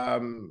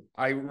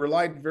 I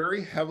relied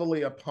very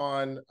heavily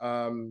upon.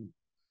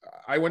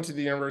 I went to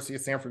the University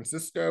of San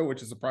Francisco,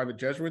 which is a private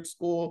Jesuit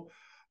school.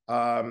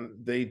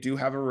 They do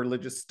have a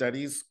religious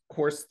studies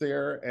course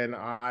there, and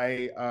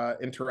I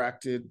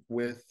interacted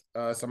with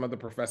some of the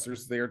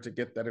professors there to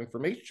get that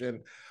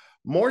information,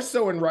 more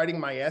so in writing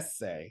my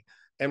essay.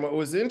 And what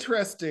was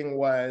interesting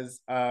was,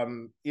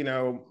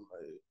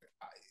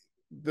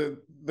 the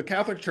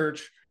Catholic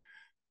Church,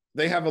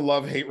 they have a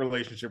love-hate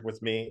relationship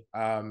with me.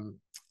 I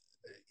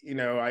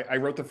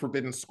wrote the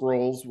Forbidden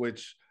Scrolls,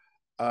 which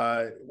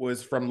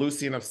was from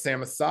Lucian of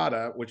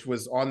Samosata, which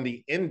was on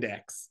the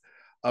index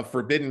of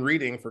forbidden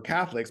reading for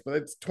Catholics, but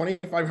it's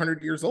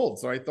 2,500 years old.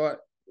 So I thought,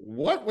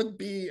 what would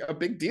be a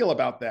big deal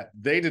about that?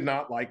 They did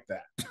not like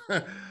that.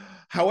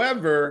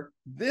 However,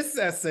 this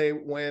essay,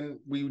 when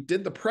we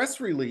did the press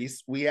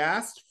release, we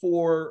asked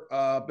for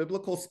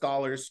biblical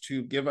scholars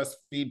to give us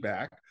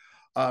feedback.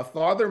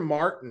 Father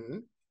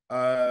Martin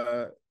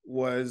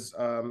was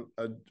a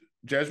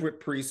Jesuit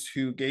priest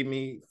who gave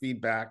me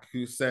feedback,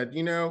 who said,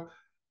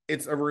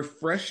 it's a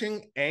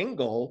refreshing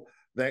angle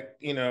that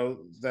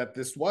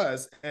this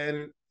was,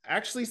 and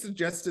actually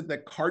suggested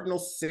that Cardinal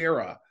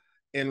Sarah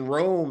in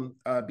Rome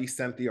be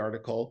sent the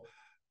article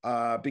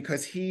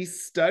because he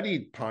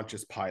studied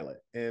Pontius Pilate.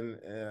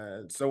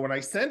 And so when I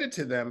sent it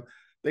to them,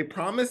 they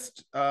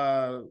promised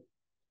a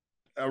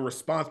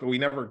response, but we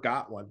never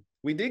got one.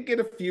 We did get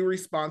a few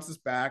responses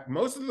back.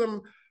 Most of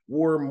them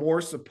were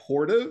more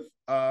supportive.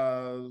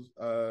 There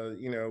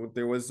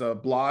was a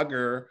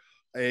blogger,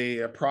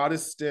 a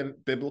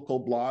Protestant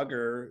biblical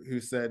blogger, who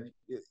said,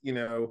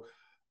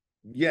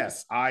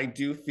 yes, I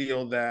do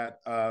feel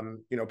that,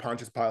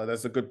 Pontius Pilate,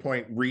 that's a good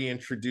point,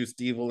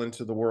 reintroduced evil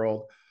into the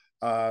world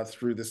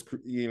through this,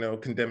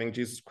 condemning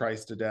Jesus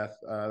Christ to death.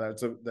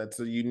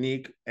 That's a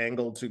unique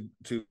angle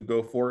to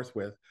go forth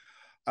with.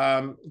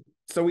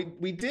 So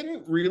we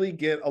didn't really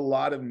get a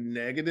lot of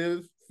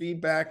negative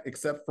feedback,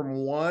 except from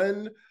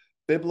one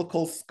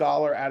biblical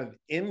scholar out of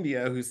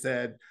India who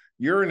said,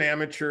 you're an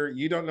amateur,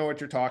 you don't know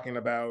what you're talking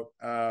about,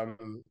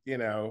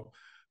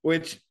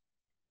 which,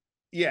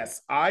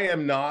 yes, I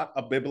am not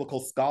a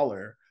biblical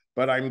scholar,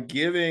 but I'm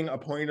giving a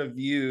point of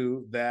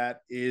view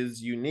that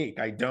is unique.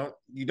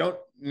 You don't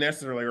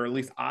necessarily, or at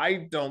least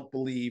I don't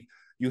believe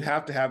you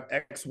have to have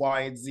X,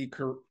 Y, and Z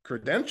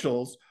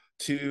credentials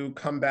to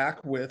come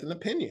back with an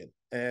opinion.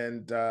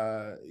 And,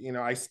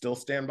 I still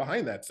stand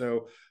behind that.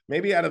 So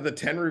maybe out of the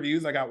 10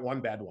 reviews, I got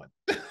one bad one.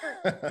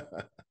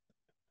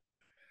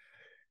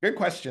 Good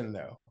question,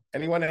 though.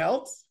 Anyone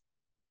else?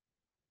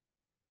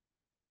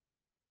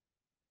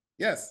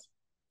 Yes.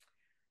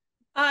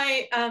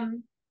 I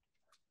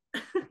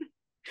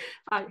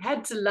I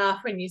had to laugh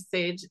when you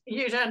said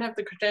you don't have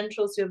the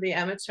credentials, you're the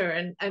amateur,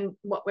 and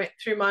what went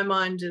through my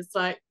mind is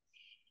like,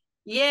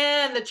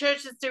 yeah, and the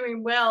church is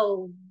doing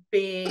well,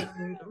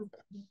 being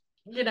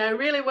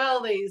really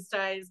well these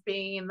days,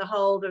 being in the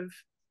hold of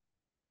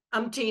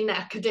umpteen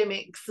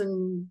academics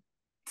and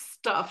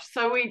stuff.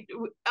 So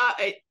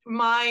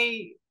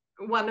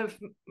one of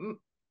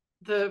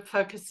the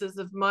focuses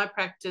of my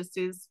practice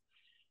is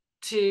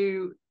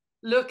to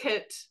look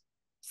at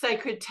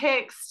sacred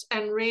text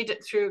and read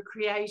it through a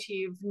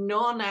creative,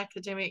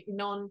 non-academic,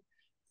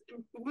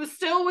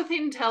 still with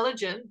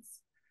intelligence.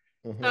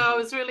 Mm-hmm. So I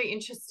was really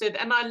interested,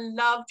 and I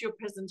loved your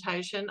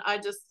presentation. I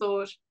just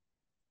thought,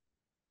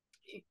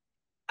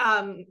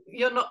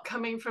 you're not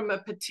coming from a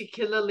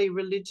particularly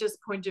religious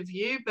point of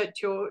view, but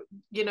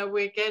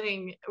we're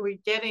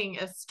getting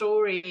a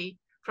story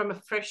from a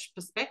fresh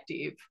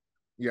perspective.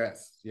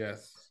 Yes.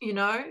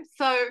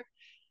 So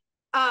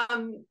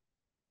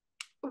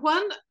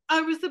one,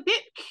 I was a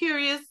bit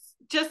curious,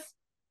 just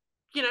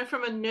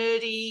from a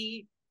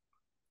nerdy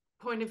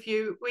point of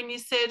view, when you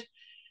said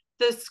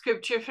the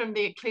scripture from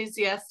the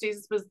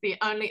Ecclesiastes was the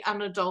only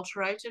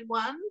unadulterated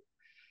one,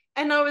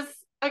 and I was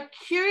I'm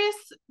curious,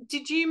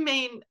 did you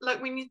mean,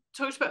 like, when you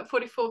talked about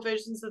 44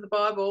 versions of the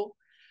Bible,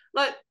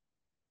 like,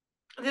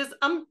 there's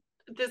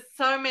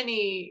so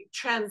many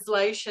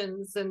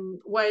translations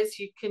and ways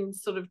you can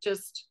sort of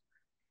just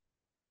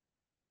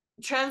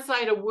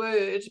translate a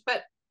word,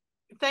 but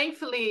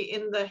thankfully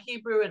in the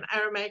Hebrew and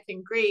Aramaic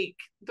and Greek,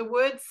 the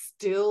word's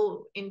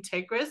still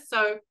integrous.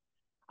 So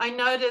I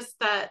noticed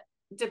that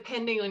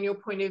depending on your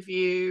point of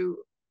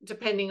view,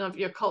 depending on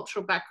your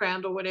cultural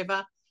background or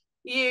whatever,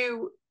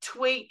 you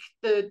tweak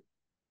the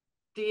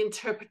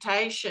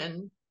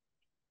interpretation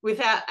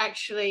without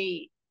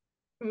actually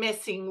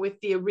messing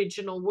with the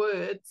original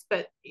words.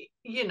 But,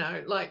 you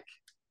know, like,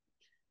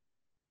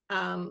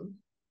 okay,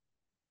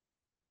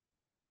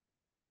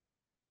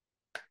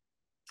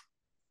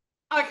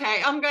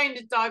 I'm going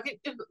to dive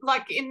in,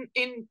 like in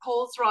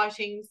Paul's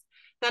writings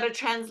that are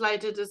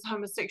translated as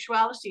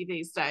homosexuality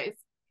these days.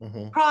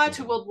 Mm-hmm. Prior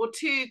to World War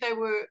II,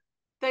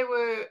 they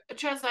were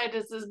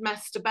translated as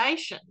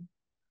masturbation.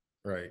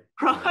 Right.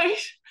 Right.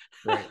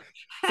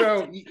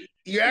 So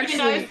you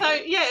actually,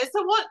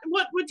 so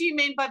what do you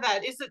mean by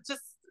that? Is it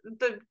just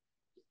the...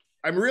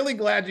 I'm really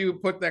glad you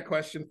put that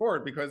question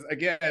forward, because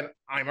again,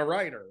 I'm a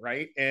writer,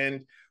 right?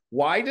 And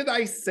why did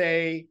I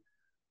say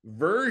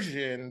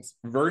versions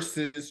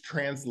versus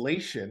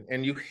translation?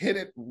 And you hit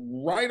it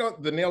right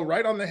on the nail,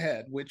 right on the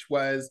head, which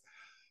was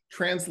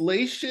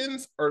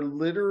translations are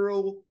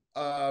literal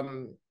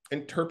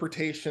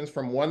interpretations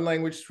from one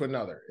language to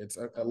another. It's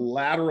a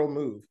lateral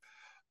move.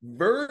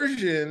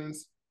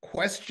 Versions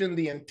question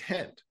the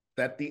intent,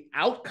 that the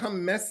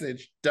outcome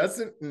message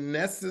doesn't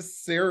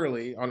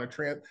necessarily on a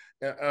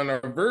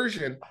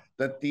version,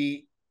 that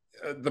the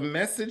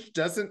message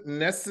doesn't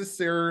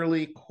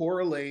necessarily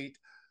correlate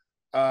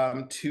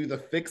to the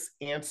fixed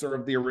answer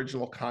of the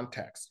original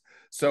context.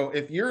 So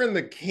if you're in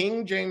the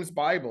King James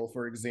Bible,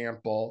 for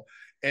example,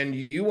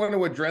 and you want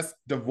to address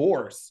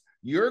divorce,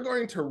 you're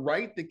going to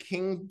write the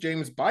King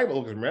James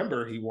Bible, because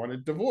remember, he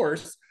wanted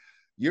divorce.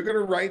 You're going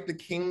to write the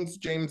King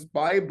James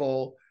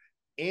Bible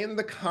in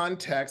the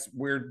context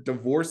where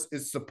divorce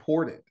is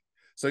supported.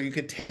 So you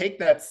could take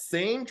that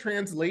same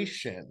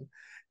translation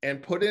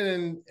and put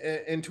it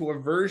into a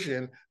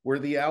version where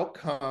the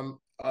outcome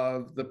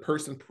of the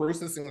person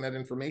processing that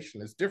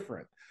information is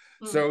different.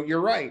 So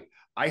you're right.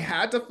 I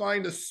had to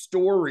find a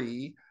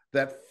story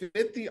that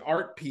fit the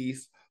art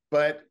piece,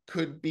 but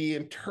could be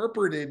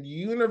interpreted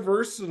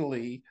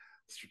universally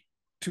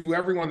to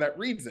everyone that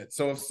reads it.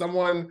 So if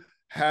someone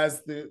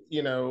has the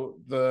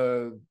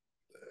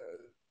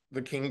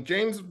King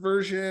James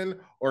version,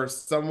 or if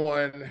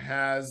someone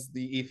has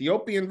the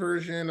Ethiopian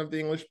version of the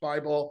English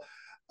Bible,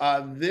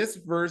 this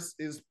verse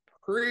is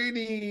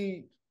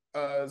pretty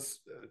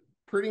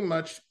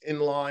much in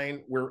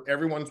line where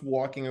everyone's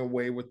walking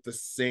away with the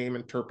same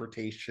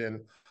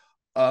interpretation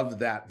of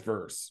that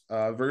verse.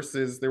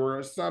 Verses, there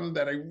were some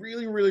that I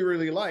really, really,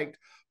 really liked,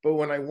 but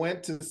when I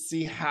went to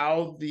see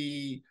how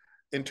the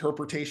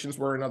interpretations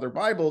were in other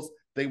Bibles,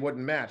 they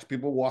wouldn't match.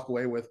 People walk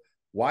away with,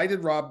 why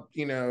did Rob,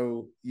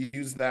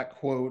 use that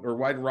quote, or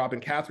why did Rob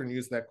and Catherine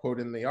use that quote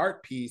in the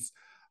art piece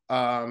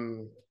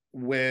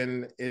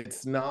when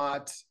it's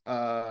not,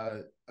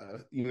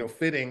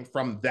 fitting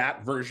from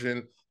that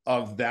version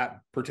of that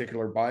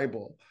particular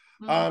Bible.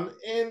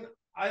 And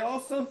I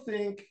also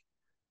think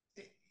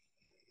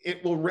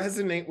it will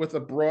resonate with a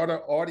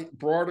broader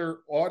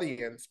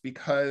audience,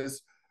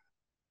 because,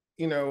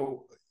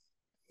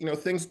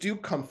 things do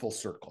come full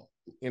circle.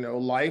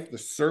 Life, the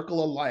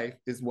circle of life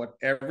is what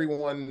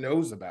everyone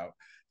knows about.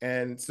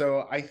 And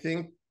so I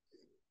think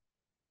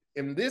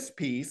in this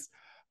piece,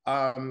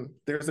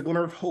 there's a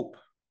glimmer of hope,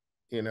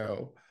 and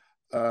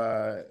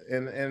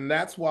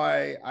that's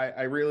why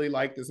I really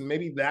like this. And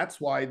maybe that's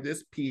why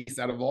this piece,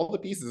 out of all the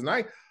pieces,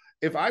 and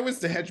if I was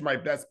to hedge my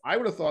bets, I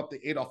would have thought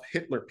the Adolf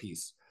Hitler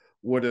piece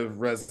would have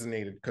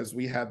resonated, because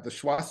we had the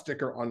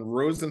swastika on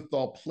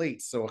Rosenthal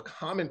plates, so a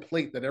common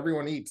plate that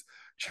everyone eats,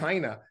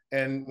 China.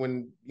 And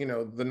when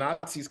the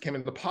Nazis came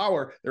into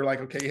power, they're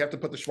like, okay, you have to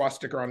put the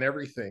swastika on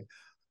everything.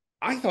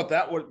 I thought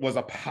that was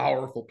a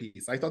powerful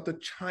piece. I thought the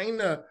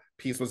China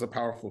piece was a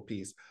powerful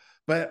piece.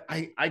 But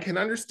I can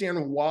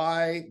understand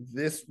why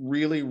this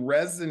really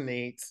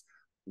resonates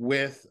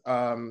with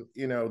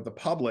the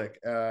public,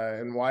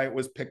 and why it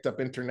was picked up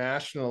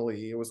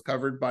internationally. It was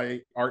covered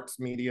by arts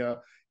media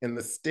in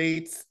the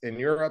States, in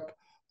Europe.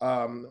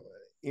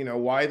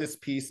 Why this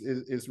piece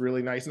is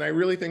really nice. And I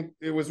really think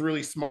it was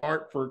really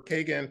smart for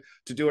Kagan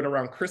to do it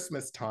around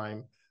Christmas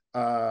time.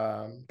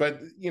 But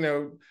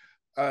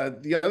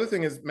the other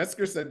thing is,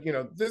 Metzger said,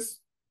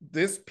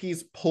 this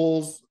piece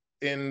pulls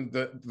in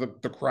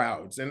the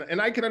crowds.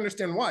 And I can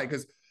understand why,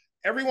 because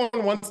everyone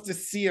wants to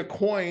see a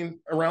coin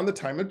around the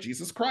time of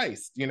Jesus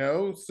Christ,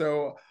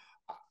 so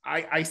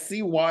I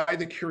see why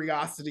the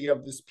curiosity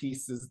of this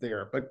piece is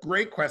there. But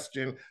great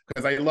question,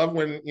 because I love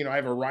when I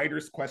have a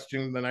writer's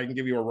question, then I can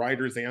give you a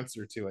writer's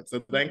answer to it.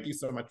 So thank you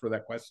so much for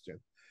that question.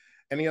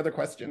 Any other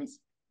questions?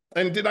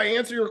 And did I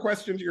answer your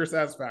question to your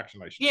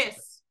satisfaction? I should say.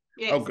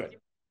 Yes. Oh, good.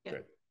 Yeah.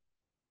 Good.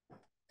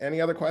 Any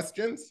other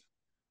questions?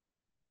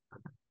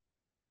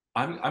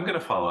 I'm going to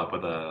follow up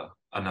with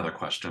another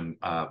question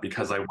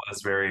because I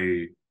was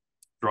very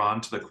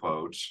drawn to the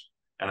quote,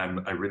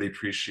 and I really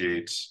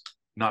appreciate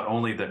not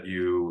only that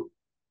you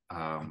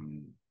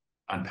um,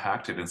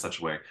 unpacked it in such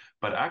a way,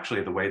 but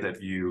actually the way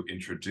that you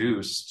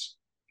introduced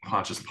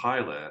Pontius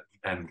Pilate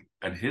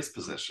and his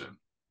position,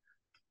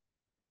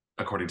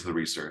 according to the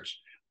research,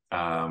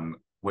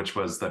 which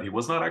was that he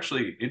was not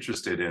actually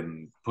interested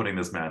in putting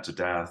this man to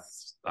death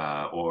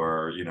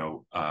or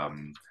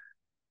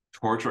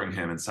torturing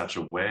him in such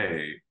a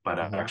way, but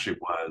actually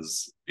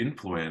was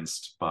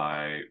influenced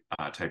by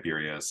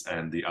Tiberius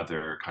and the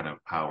other kind of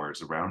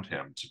powers around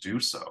him to do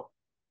so.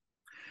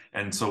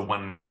 And so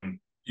when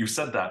you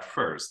said that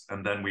first,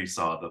 and then we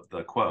saw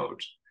the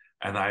quote,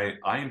 and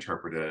I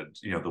interpreted,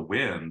 the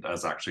wind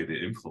as actually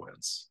the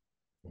influence.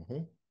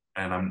 Mm-hmm.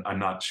 And I'm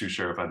not too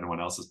sure if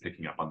anyone else is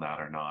picking up on that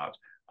or not.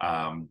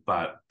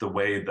 But the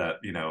way that,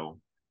 the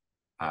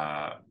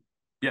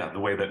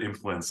way that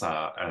influence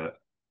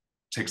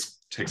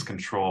takes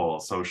control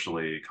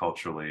socially,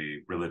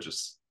 culturally,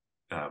 religiously,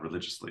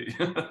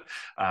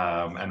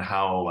 and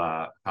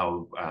how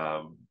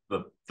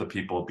the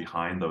people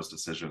behind those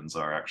decisions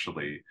are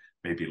actually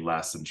maybe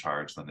less in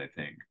charge than they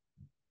think.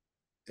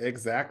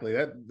 Exactly.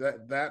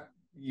 That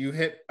you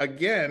hit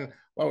again.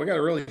 Well, we got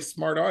a really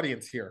smart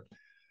audience here.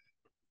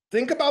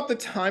 Think about the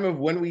time of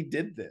when we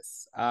did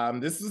this.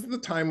 This is the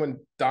time when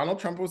Donald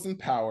Trump was in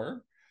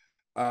power,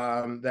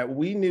 that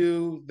we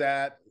knew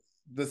that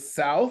the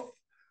South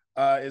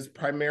is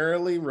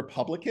primarily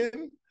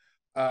Republican.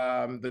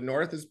 The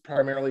North is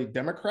primarily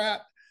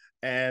Democrat.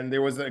 And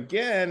there was,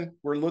 again,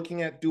 we're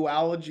looking at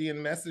duology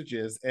and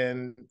messages.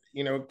 And,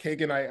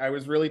 Kagan, I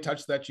was really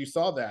touched that you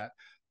saw that.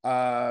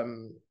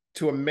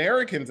 To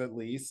Americans, at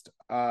least,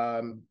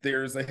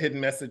 there's a hidden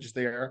message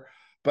there.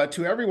 But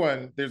to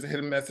everyone, there's a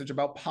hidden message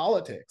about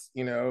politics.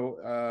 Right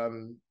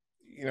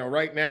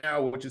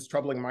now, which is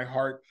troubling my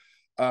heart,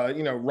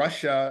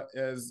 Russia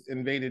has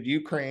invaded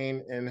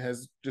Ukraine and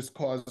has just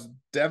caused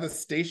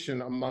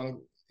devastation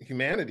among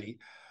humanity.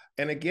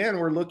 And again,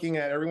 we're looking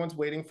at everyone's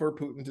waiting for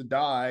Putin to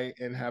die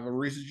and have a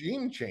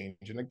regime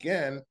change. And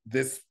again,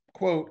 this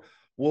quote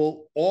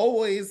will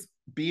always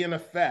be in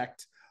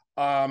effect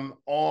on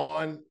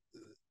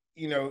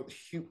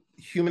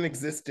human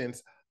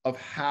existence, of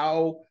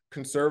how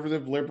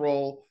conservative,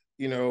 liberal,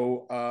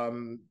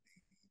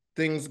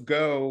 things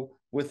go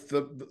with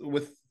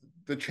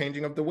the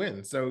changing of the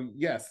wind. So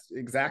yes,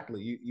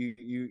 exactly.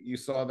 You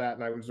saw that,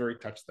 and I was very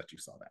touched that you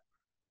saw that.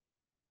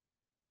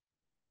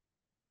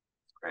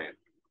 Great.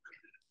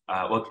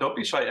 Well, don't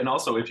be shy. And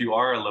also, if you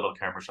are a little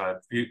camera shy,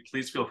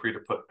 please feel free to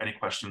put any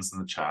questions in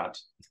the chat.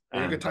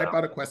 And you can type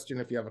out a question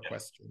if you have a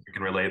question. You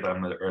can relay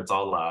them, or it's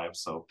all live,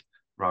 so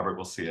Robert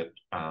will see it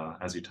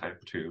as you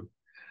type too.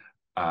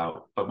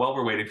 But while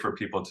we're waiting for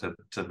people to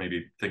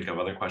maybe think of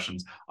other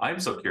questions, I'm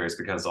so curious,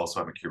 because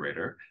also I'm a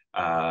curator,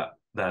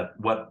 that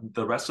what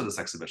the rest of this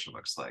exhibition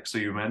looks like. So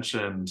you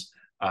mentioned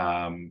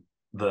from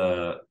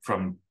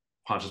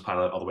Pontius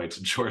Pilate all the way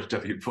to George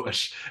W.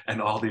 Bush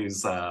and all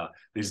these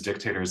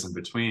dictators in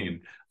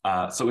between.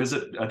 So is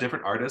it a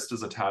different artist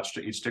is attached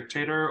to each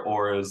dictator,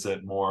 or is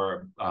it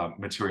more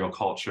material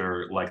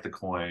culture, like the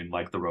coin,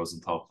 like the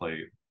Rosenthal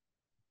plate?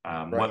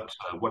 Right.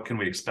 What can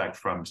we expect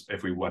from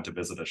if we want to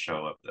visit a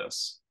show of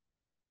this?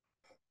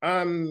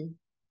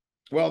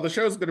 Well, the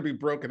show is going to be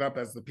broken up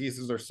as the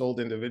pieces are sold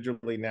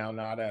individually now,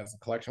 not as a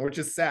collection, which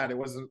is sad. It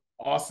was an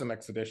awesome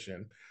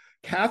exhibition.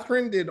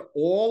 Catherine did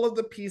all of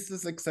the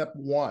pieces except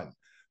one.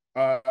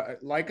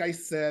 Like I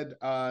said,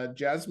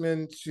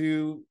 Jasmine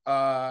too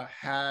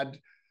she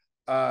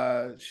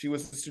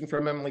was a student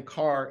from Emily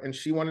Carr, and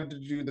she wanted to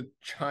do the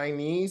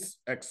Chinese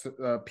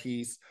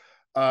piece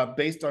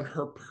based on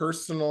her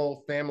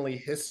personal family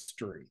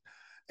history.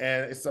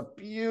 And it's a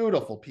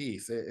beautiful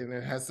piece, and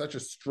it has such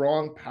a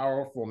strong,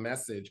 powerful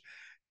message.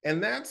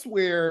 And that's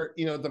where,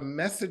 the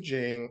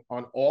messaging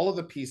on all of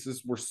the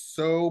pieces were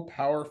so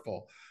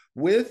powerful.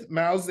 With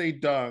Mao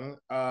Zedong,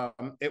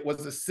 it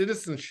was a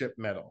citizenship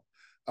medal.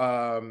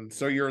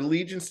 So your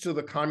allegiance to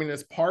the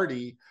Communist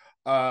Party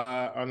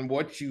on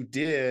what you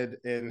did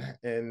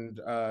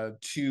and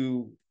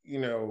to,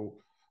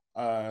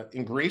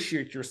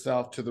 ingratiate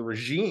yourself to the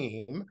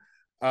regime,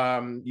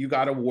 you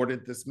got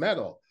awarded this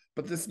medal.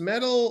 But this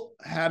medal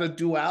had a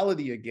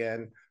duality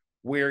again,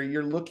 where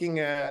you're looking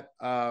at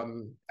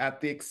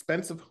the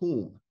expense of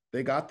whom.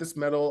 They got this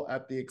medal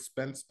at the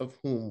expense of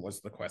whom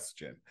was the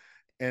question.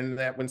 And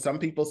that when some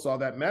people saw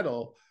that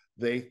medal,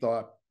 they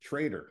thought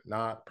traitor,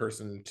 not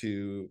person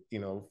to,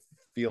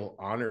 feel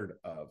honored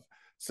of.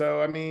 So,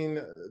 I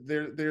mean,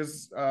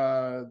 there's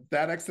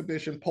that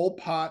exhibition, Pol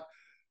Pot.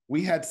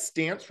 We had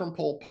stamps from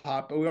Pol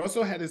Pot, but we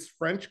also had his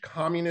French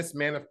Communist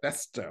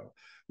Manifesto,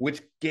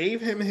 which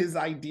gave him his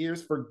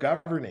ideas for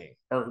governing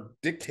or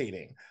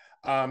dictating,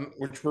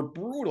 which were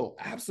brutal,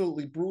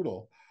 absolutely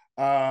brutal.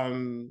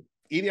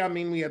 Idi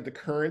Amin, we had the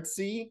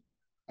currency,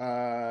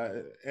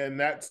 and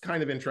that's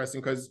kind of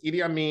interesting because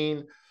Idi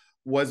Amin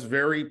was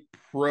very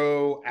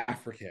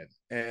pro-African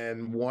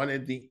and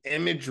wanted the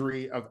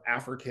imagery of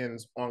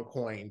Africans on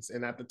coins.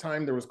 And at the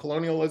time, there was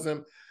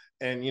colonialism,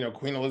 and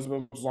Queen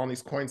Elizabeth was on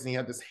these coins, and he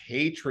had this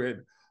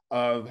hatred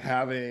of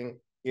having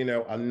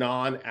a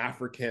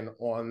non-African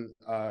on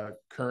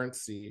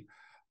currency,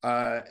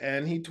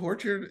 and he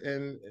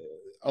tortured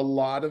a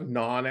lot of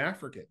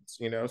non-Africans.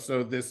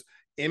 So this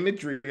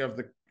imagery of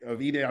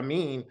Idi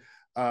Amin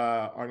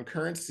on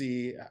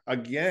currency,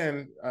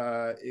 again,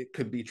 it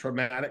could be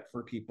traumatic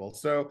for people.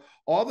 So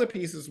all the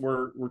pieces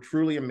were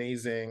truly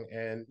amazing,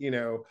 and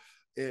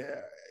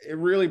it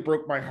really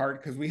broke my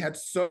heart because we had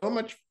so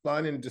much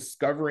fun in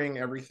discovering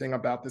everything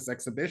about this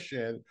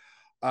exhibition,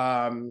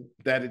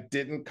 that it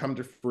didn't come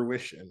to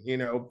fruition.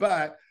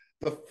 But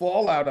the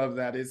fallout of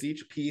that is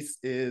each piece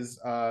is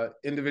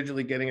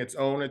individually getting its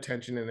own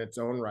attention in its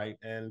own right,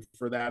 and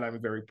for that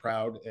I'm very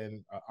proud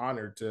and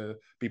honored to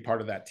be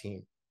part of that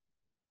team.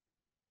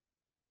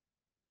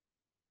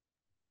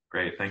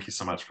 Great. Thank you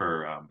so much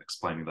for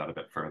explaining that a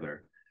bit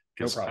further.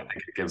 No problem. I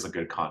think it gives a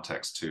good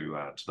context to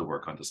the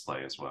work on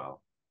display as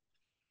well.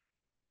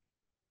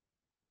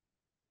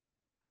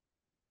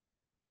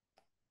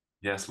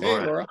 Yes, Laura,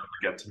 Hey, Laura. don't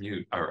forget to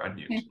mute or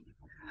unmute.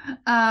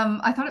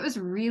 I thought it was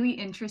really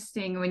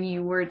interesting when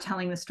you were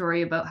telling the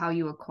story about how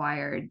you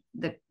acquired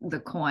the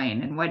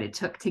coin and what it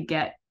took to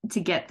get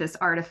this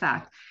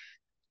artifact.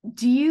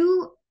 Do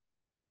you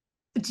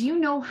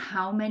know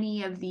how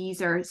many of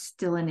these are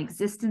still in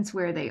existence,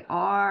 where they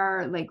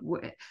are? Like,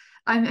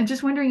 I'm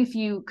just wondering if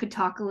you could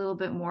talk a little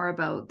bit more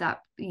about that,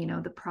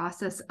 the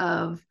process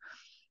of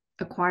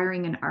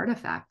acquiring an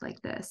artifact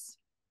like this.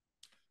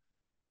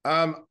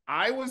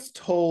 I was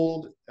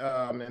told,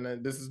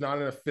 and this is not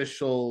an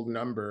official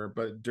number,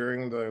 but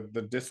during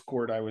the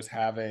Discord I was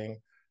having,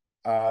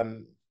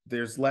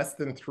 there's less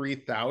than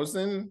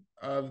 3,000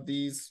 of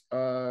these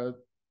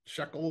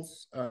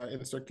shekels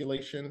in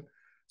circulation.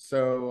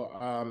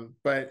 So,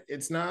 but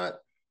it's not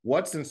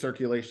what's in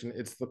circulation;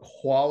 it's the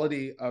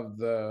quality of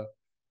the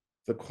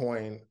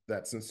coin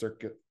that's in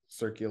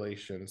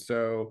circulation.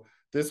 So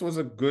this was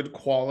a good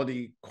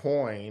quality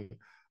coin.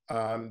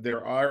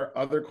 There are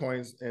other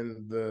coins,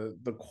 and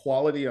the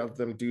quality of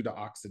them, due to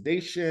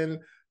oxidation,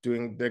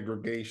 doing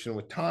degradation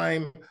with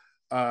time,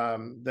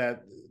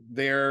 that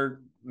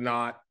they're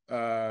not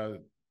there's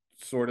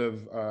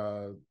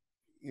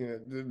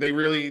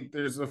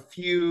a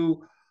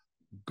few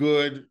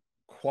good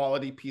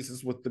quality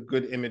pieces with the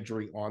good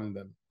imagery on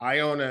them. I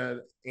own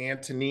an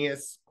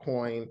Antonius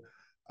coin.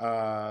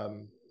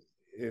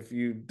 If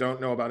you don't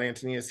know about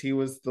Antonius, he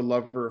was the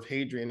lover of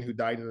Hadrian, who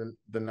died in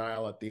the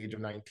Nile at the age of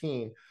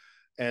 19.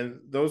 And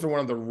those are one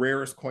of the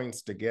rarest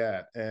coins to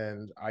get.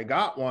 And I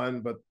got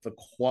one, but the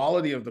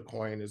quality of the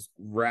coin is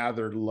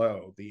rather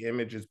low. The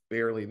image is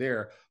barely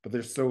there, but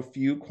there's so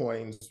few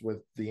coins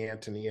with the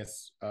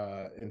Antonius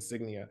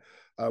insignia.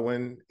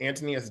 When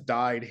Antonius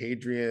died,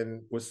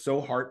 Hadrian was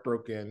so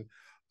heartbroken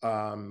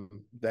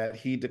that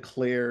he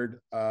declared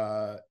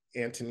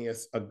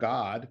Antonius a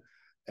god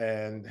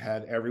and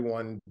had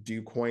everyone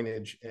do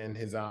coinage in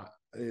his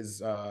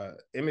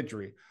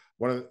imagery.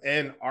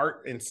 And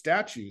art and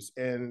statues,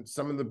 and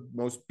some of the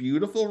most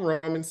beautiful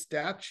Roman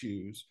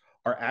statues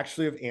are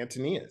actually of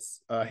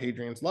Antonius,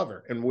 Hadrian's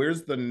lover. And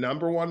where's the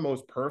 #1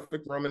 most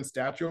perfect Roman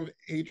statue of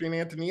Hadrian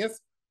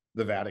Antonius?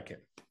 The Vatican.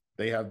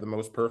 They have the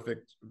most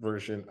perfect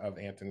version of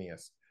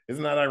Antonius.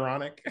 Isn't that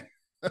ironic?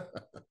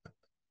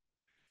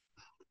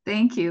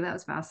 Thank you. That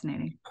was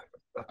fascinating.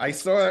 I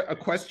saw a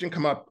question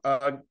come up.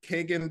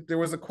 Kagan, there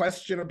was a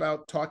question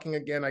about talking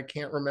again. I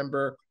can't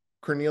remember.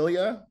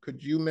 Cornelia,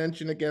 could you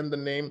mention again the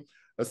name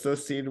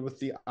associated with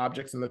the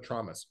objects and the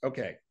traumas?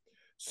 Okay,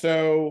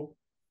 so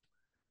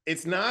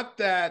it's not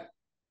that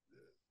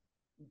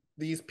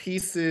these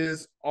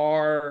pieces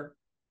are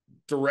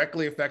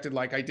directly affected.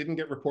 Like, I didn't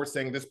get reports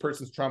saying this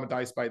person's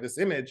traumatized by this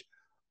image,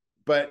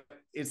 but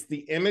it's the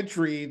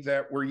imagery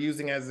that we're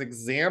using as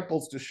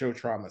examples to show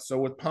trauma. So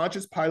with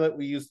Pontius Pilate,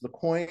 we used the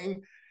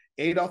coin.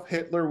 Adolf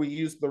Hitler, we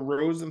used the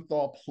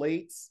Rosenthal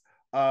plates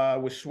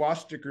with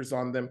swastikas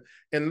on them.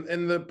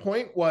 And the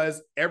point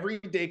was,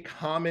 everyday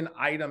common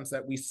items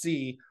that we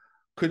see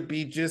could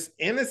be just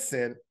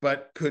innocent,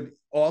 but could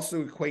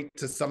also equate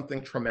to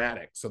something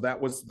traumatic. So that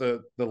was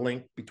the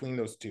link between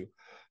those two.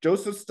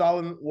 Joseph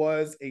Stalin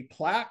was a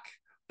plaque.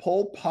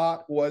 Pol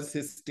Pot was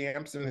his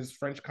stamps in his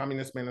French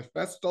Communist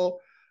Manifesto.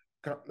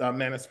 Mao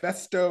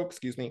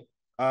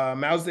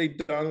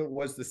Zedong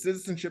was the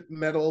citizenship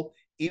medal.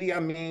 Idi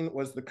Amin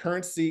was the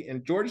currency,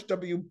 and George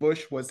W.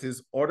 Bush was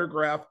his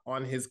autograph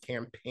on his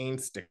campaign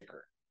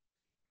sticker.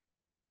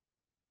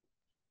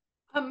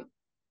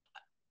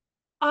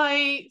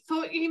 I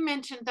thought you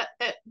mentioned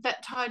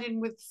that tied in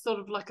with sort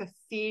of like a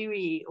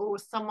theory, or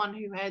someone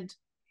who had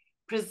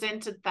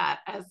presented that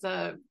as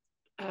I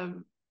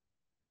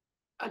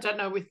don't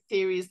know if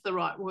theory is the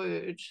right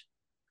word.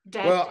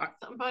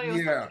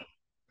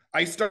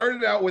 I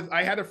started out with,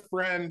 I had a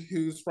friend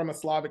who's from a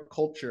Slavic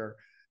culture,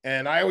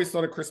 and I always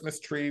thought a Christmas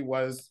tree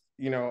was,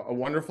 a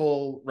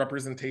wonderful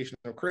representation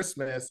of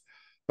Christmas.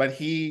 but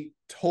he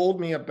told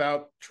me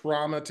about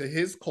trauma to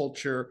his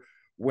culture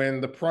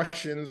when the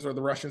Prussians or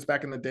the Russians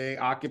back in the day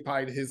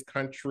occupied his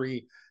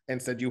country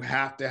and said, you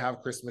have to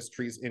have Christmas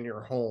trees in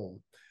your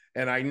home.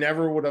 And I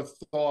never would have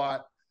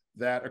thought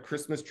that a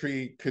Christmas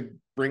tree could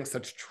bring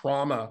such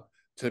trauma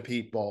to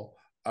people,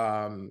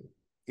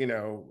 you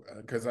know,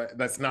 because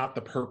that's not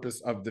the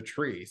purpose of the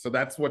tree. So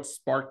that's what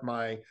sparked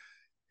my,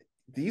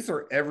 these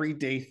are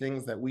everyday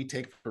things that we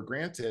take for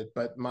granted,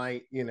 but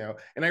my, you know,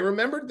 and I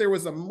remembered there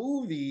was a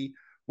movie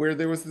where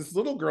there was this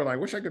little girl, and I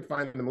wish I could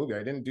find the movie.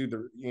 I didn't do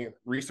the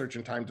research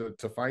in time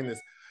to find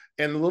this.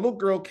 And the little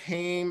girl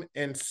came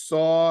and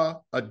saw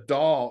a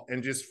doll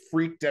and just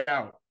freaked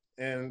out.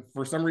 And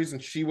for some reason,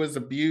 she was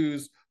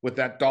abused with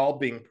that doll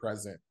being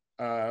present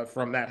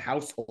from that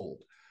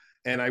household.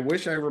 And I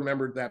wish I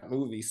remembered that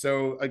movie.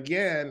 So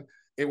again,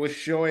 it was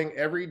showing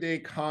everyday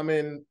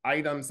common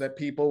items that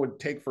people would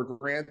take for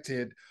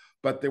granted,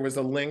 but there was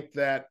a link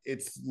that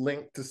it's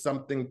linked to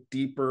something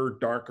deeper,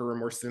 darker, or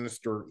more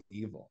sinister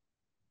evil.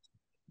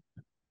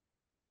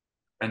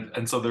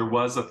 And so there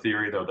was a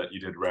theory, though, that you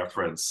did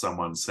reference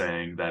someone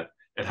saying that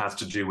it has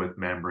to do with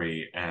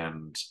memory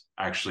and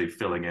actually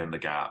filling in the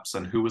gaps.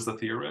 And who was the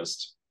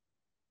theorist?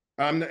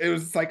 It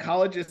was a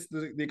psychologist.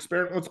 The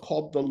experiment was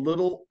called the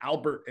Little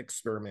Albert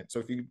experiment. So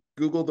if you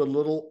Google the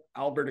Little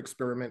Albert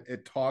experiment,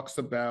 it talks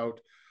about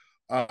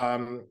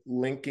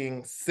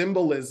linking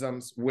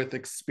symbolisms with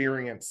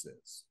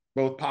experiences,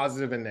 both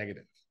positive and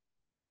negative.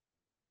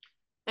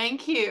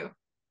 Thank you.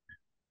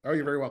 Oh,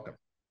 you're very welcome.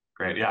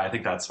 Great. Yeah, I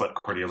think that's what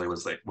Cordelia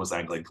was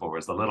angling for,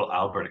 was the Little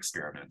Albert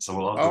experiment. So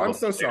we'll all I'm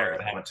so sorry.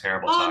 and have a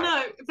terrible time. Oh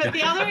no, but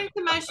the other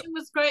information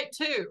was great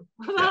too.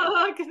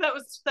 Yeah. that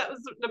was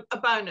a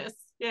bonus.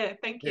 Yeah,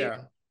 thank you. Yeah.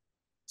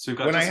 So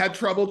when I had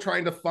trouble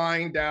trying to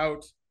find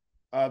out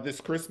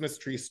this Christmas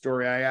tree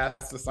story, I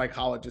asked a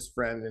psychologist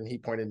friend, and he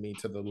pointed me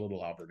to the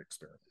Little Albert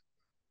experiment.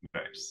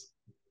 Nice.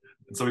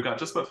 And so we've got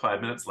just about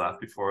 5 minutes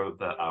left before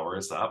the hour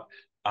is up.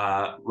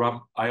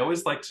 Rob, I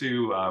always like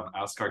to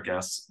ask our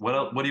guests, what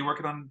are you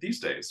working on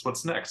these days?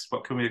 What's next?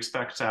 What can we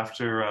expect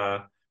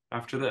after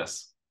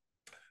this?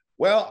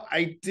 Well,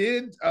 I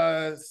did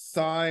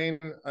sign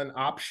an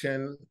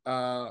option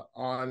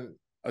on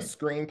a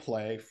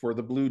screenplay for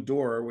The Blue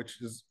Door,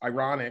 which is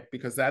ironic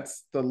because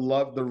that's the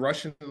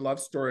Russian love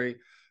story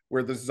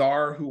where the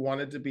Tsar, who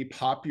wanted to be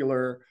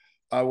popular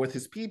with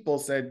his people,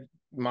 said,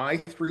 my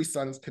 3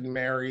 sons can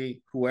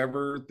marry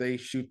whoever they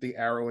shoot the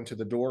arrow into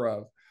the door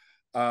of.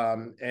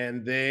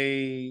 And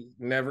the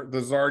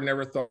Tsar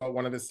never thought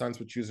one of his sons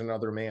would choose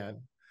another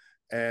man.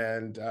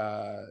 And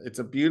it's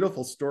a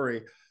beautiful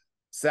story.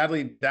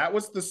 Sadly, that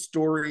was the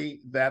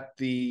story that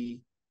the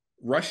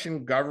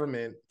Russian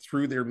government,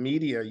 through their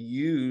media,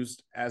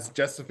 used as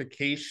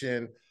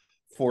justification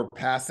for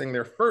passing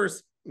their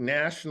first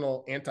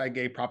national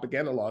anti-gay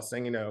propaganda law,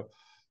 saying, you know,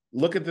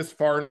 look at this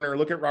foreigner,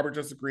 look at Robert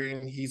Joseph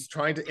Greene. He's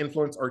trying to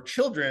influence our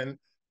children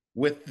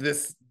with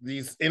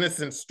these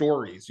innocent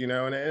stories, you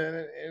know,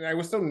 and I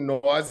was so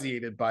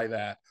nauseated by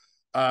that.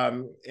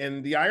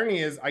 And the irony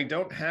is,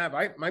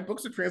 my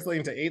books are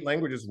translated into 8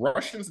 languages.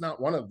 Russian's not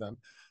one of them.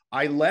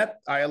 I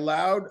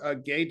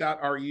allowed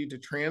gay.ru to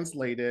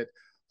translate it.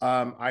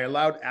 I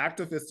allowed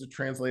activists to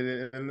translate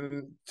it, and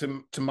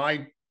then to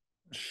my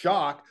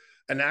shock,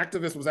 an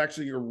activist was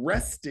actually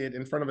arrested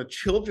in front of a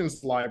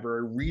children's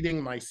library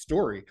reading my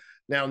story.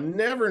 Now,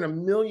 never in a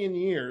million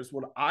years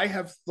would I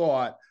have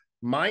thought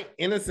my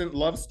innocent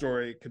love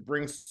story could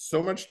bring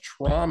so much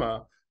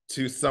trauma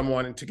to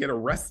someone and to get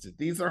arrested.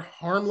 These are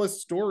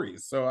harmless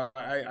stories. So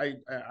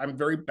I'm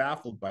very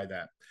baffled by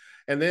that.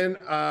 And then,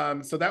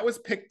 so that was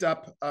picked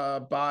up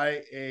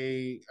by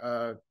a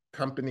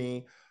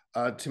company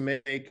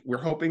we're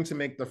hoping to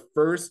make the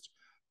first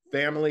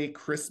family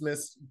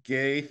Christmas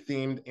gay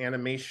themed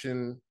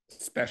animation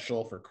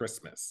special for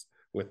Christmas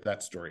with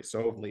that story.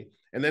 So hopefully,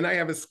 and then I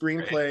have a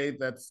screenplay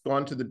that's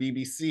gone to the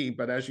BBC,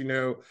 but as you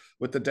know,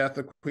 with the death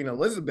of Queen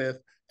Elizabeth,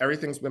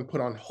 everything's been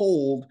put on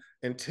hold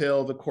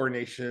until the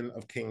coronation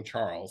of King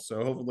Charles.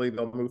 So hopefully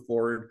they'll move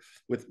forward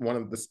with one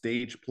of the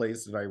stage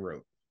plays that I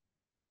wrote.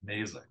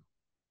 Amazing.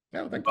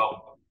 Yeah, thank you.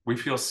 Well, we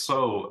feel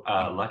so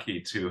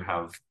lucky to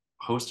have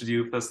hosted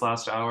you this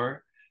last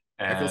hour.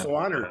 And, I feel so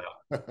honored.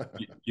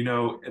 You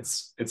know,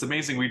 it's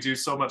amazing. We do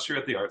so much here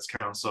at the Arts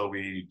Council.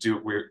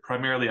 We're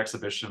primarily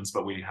exhibitions,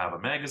 but we have a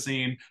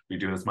magazine. We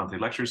do this monthly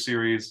lecture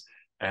series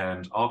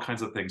and all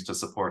kinds of things to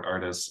support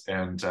artists.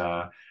 And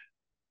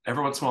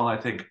every once in a while, I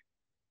think,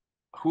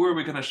 who are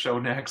we going to show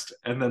next?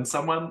 And then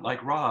someone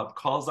like Rob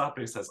calls up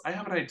and he says, I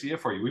have an idea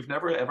for you. We've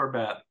never ever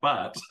met,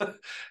 but,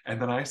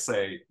 and then I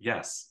say,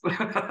 yes.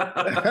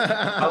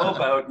 How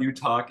about you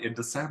talk in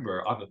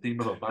December on the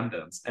theme of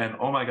abundance? And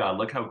oh my God,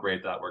 look how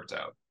great that worked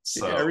out.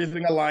 So yeah,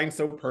 everything aligned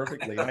so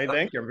perfectly. I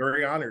thank you. I'm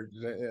very honored.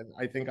 And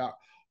I think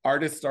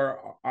artists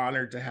are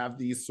honored to have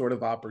these sort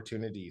of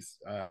opportunities.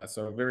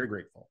 So very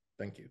grateful.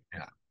 Thank you.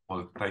 Yeah.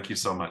 Well, thank you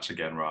so much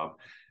again, Rob.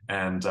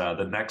 And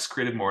the next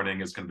Creative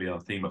Morning is going to be on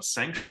the theme of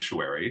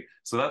sanctuary.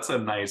 So that's a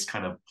nice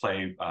kind of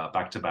play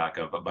back to back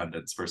of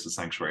abundance versus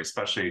sanctuary,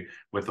 especially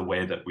with the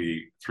way that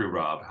we, through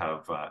Rob,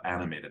 have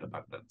animated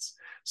abundance.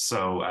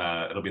 So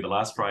it'll be the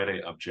last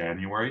Friday of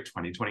January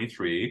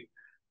 2023.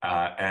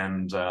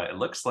 And it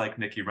looks like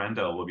Nikki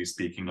Rendell will be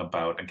speaking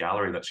about a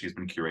gallery that she's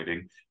been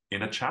curating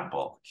in a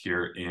chapel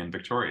here in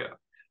Victoria.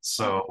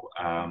 So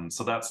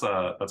so that's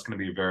going to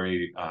be a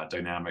very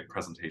dynamic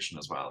presentation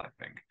as well, I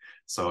think.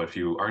 So if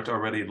you aren't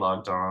already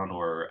logged on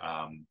or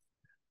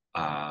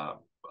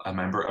a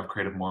member of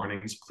Creative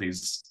Mornings,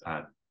 please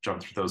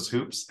jump through those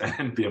hoops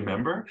and be a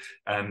member.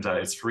 And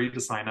it's free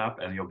to sign up,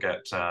 and you'll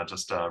get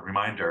just a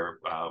reminder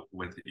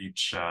with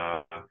each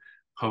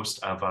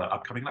host of an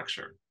upcoming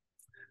lecture.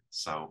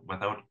 So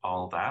without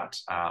all that,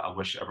 I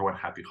wish everyone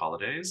happy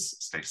holidays,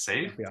 stay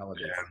safe, Happy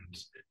holidays. And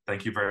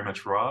thank you very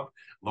much, Rob.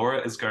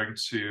 Laura is going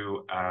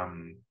to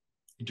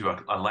do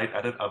a light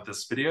edit of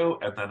this video,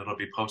 and then it'll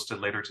be posted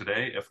later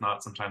today, if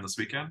not sometime this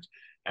weekend.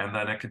 And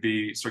then it could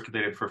be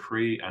circulated for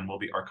free and will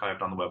be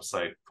archived on the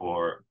website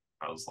for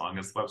as long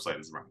as the website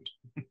is around.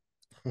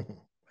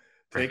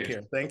 Take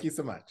care. Thank you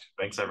so much.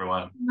 Thanks,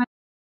 everyone.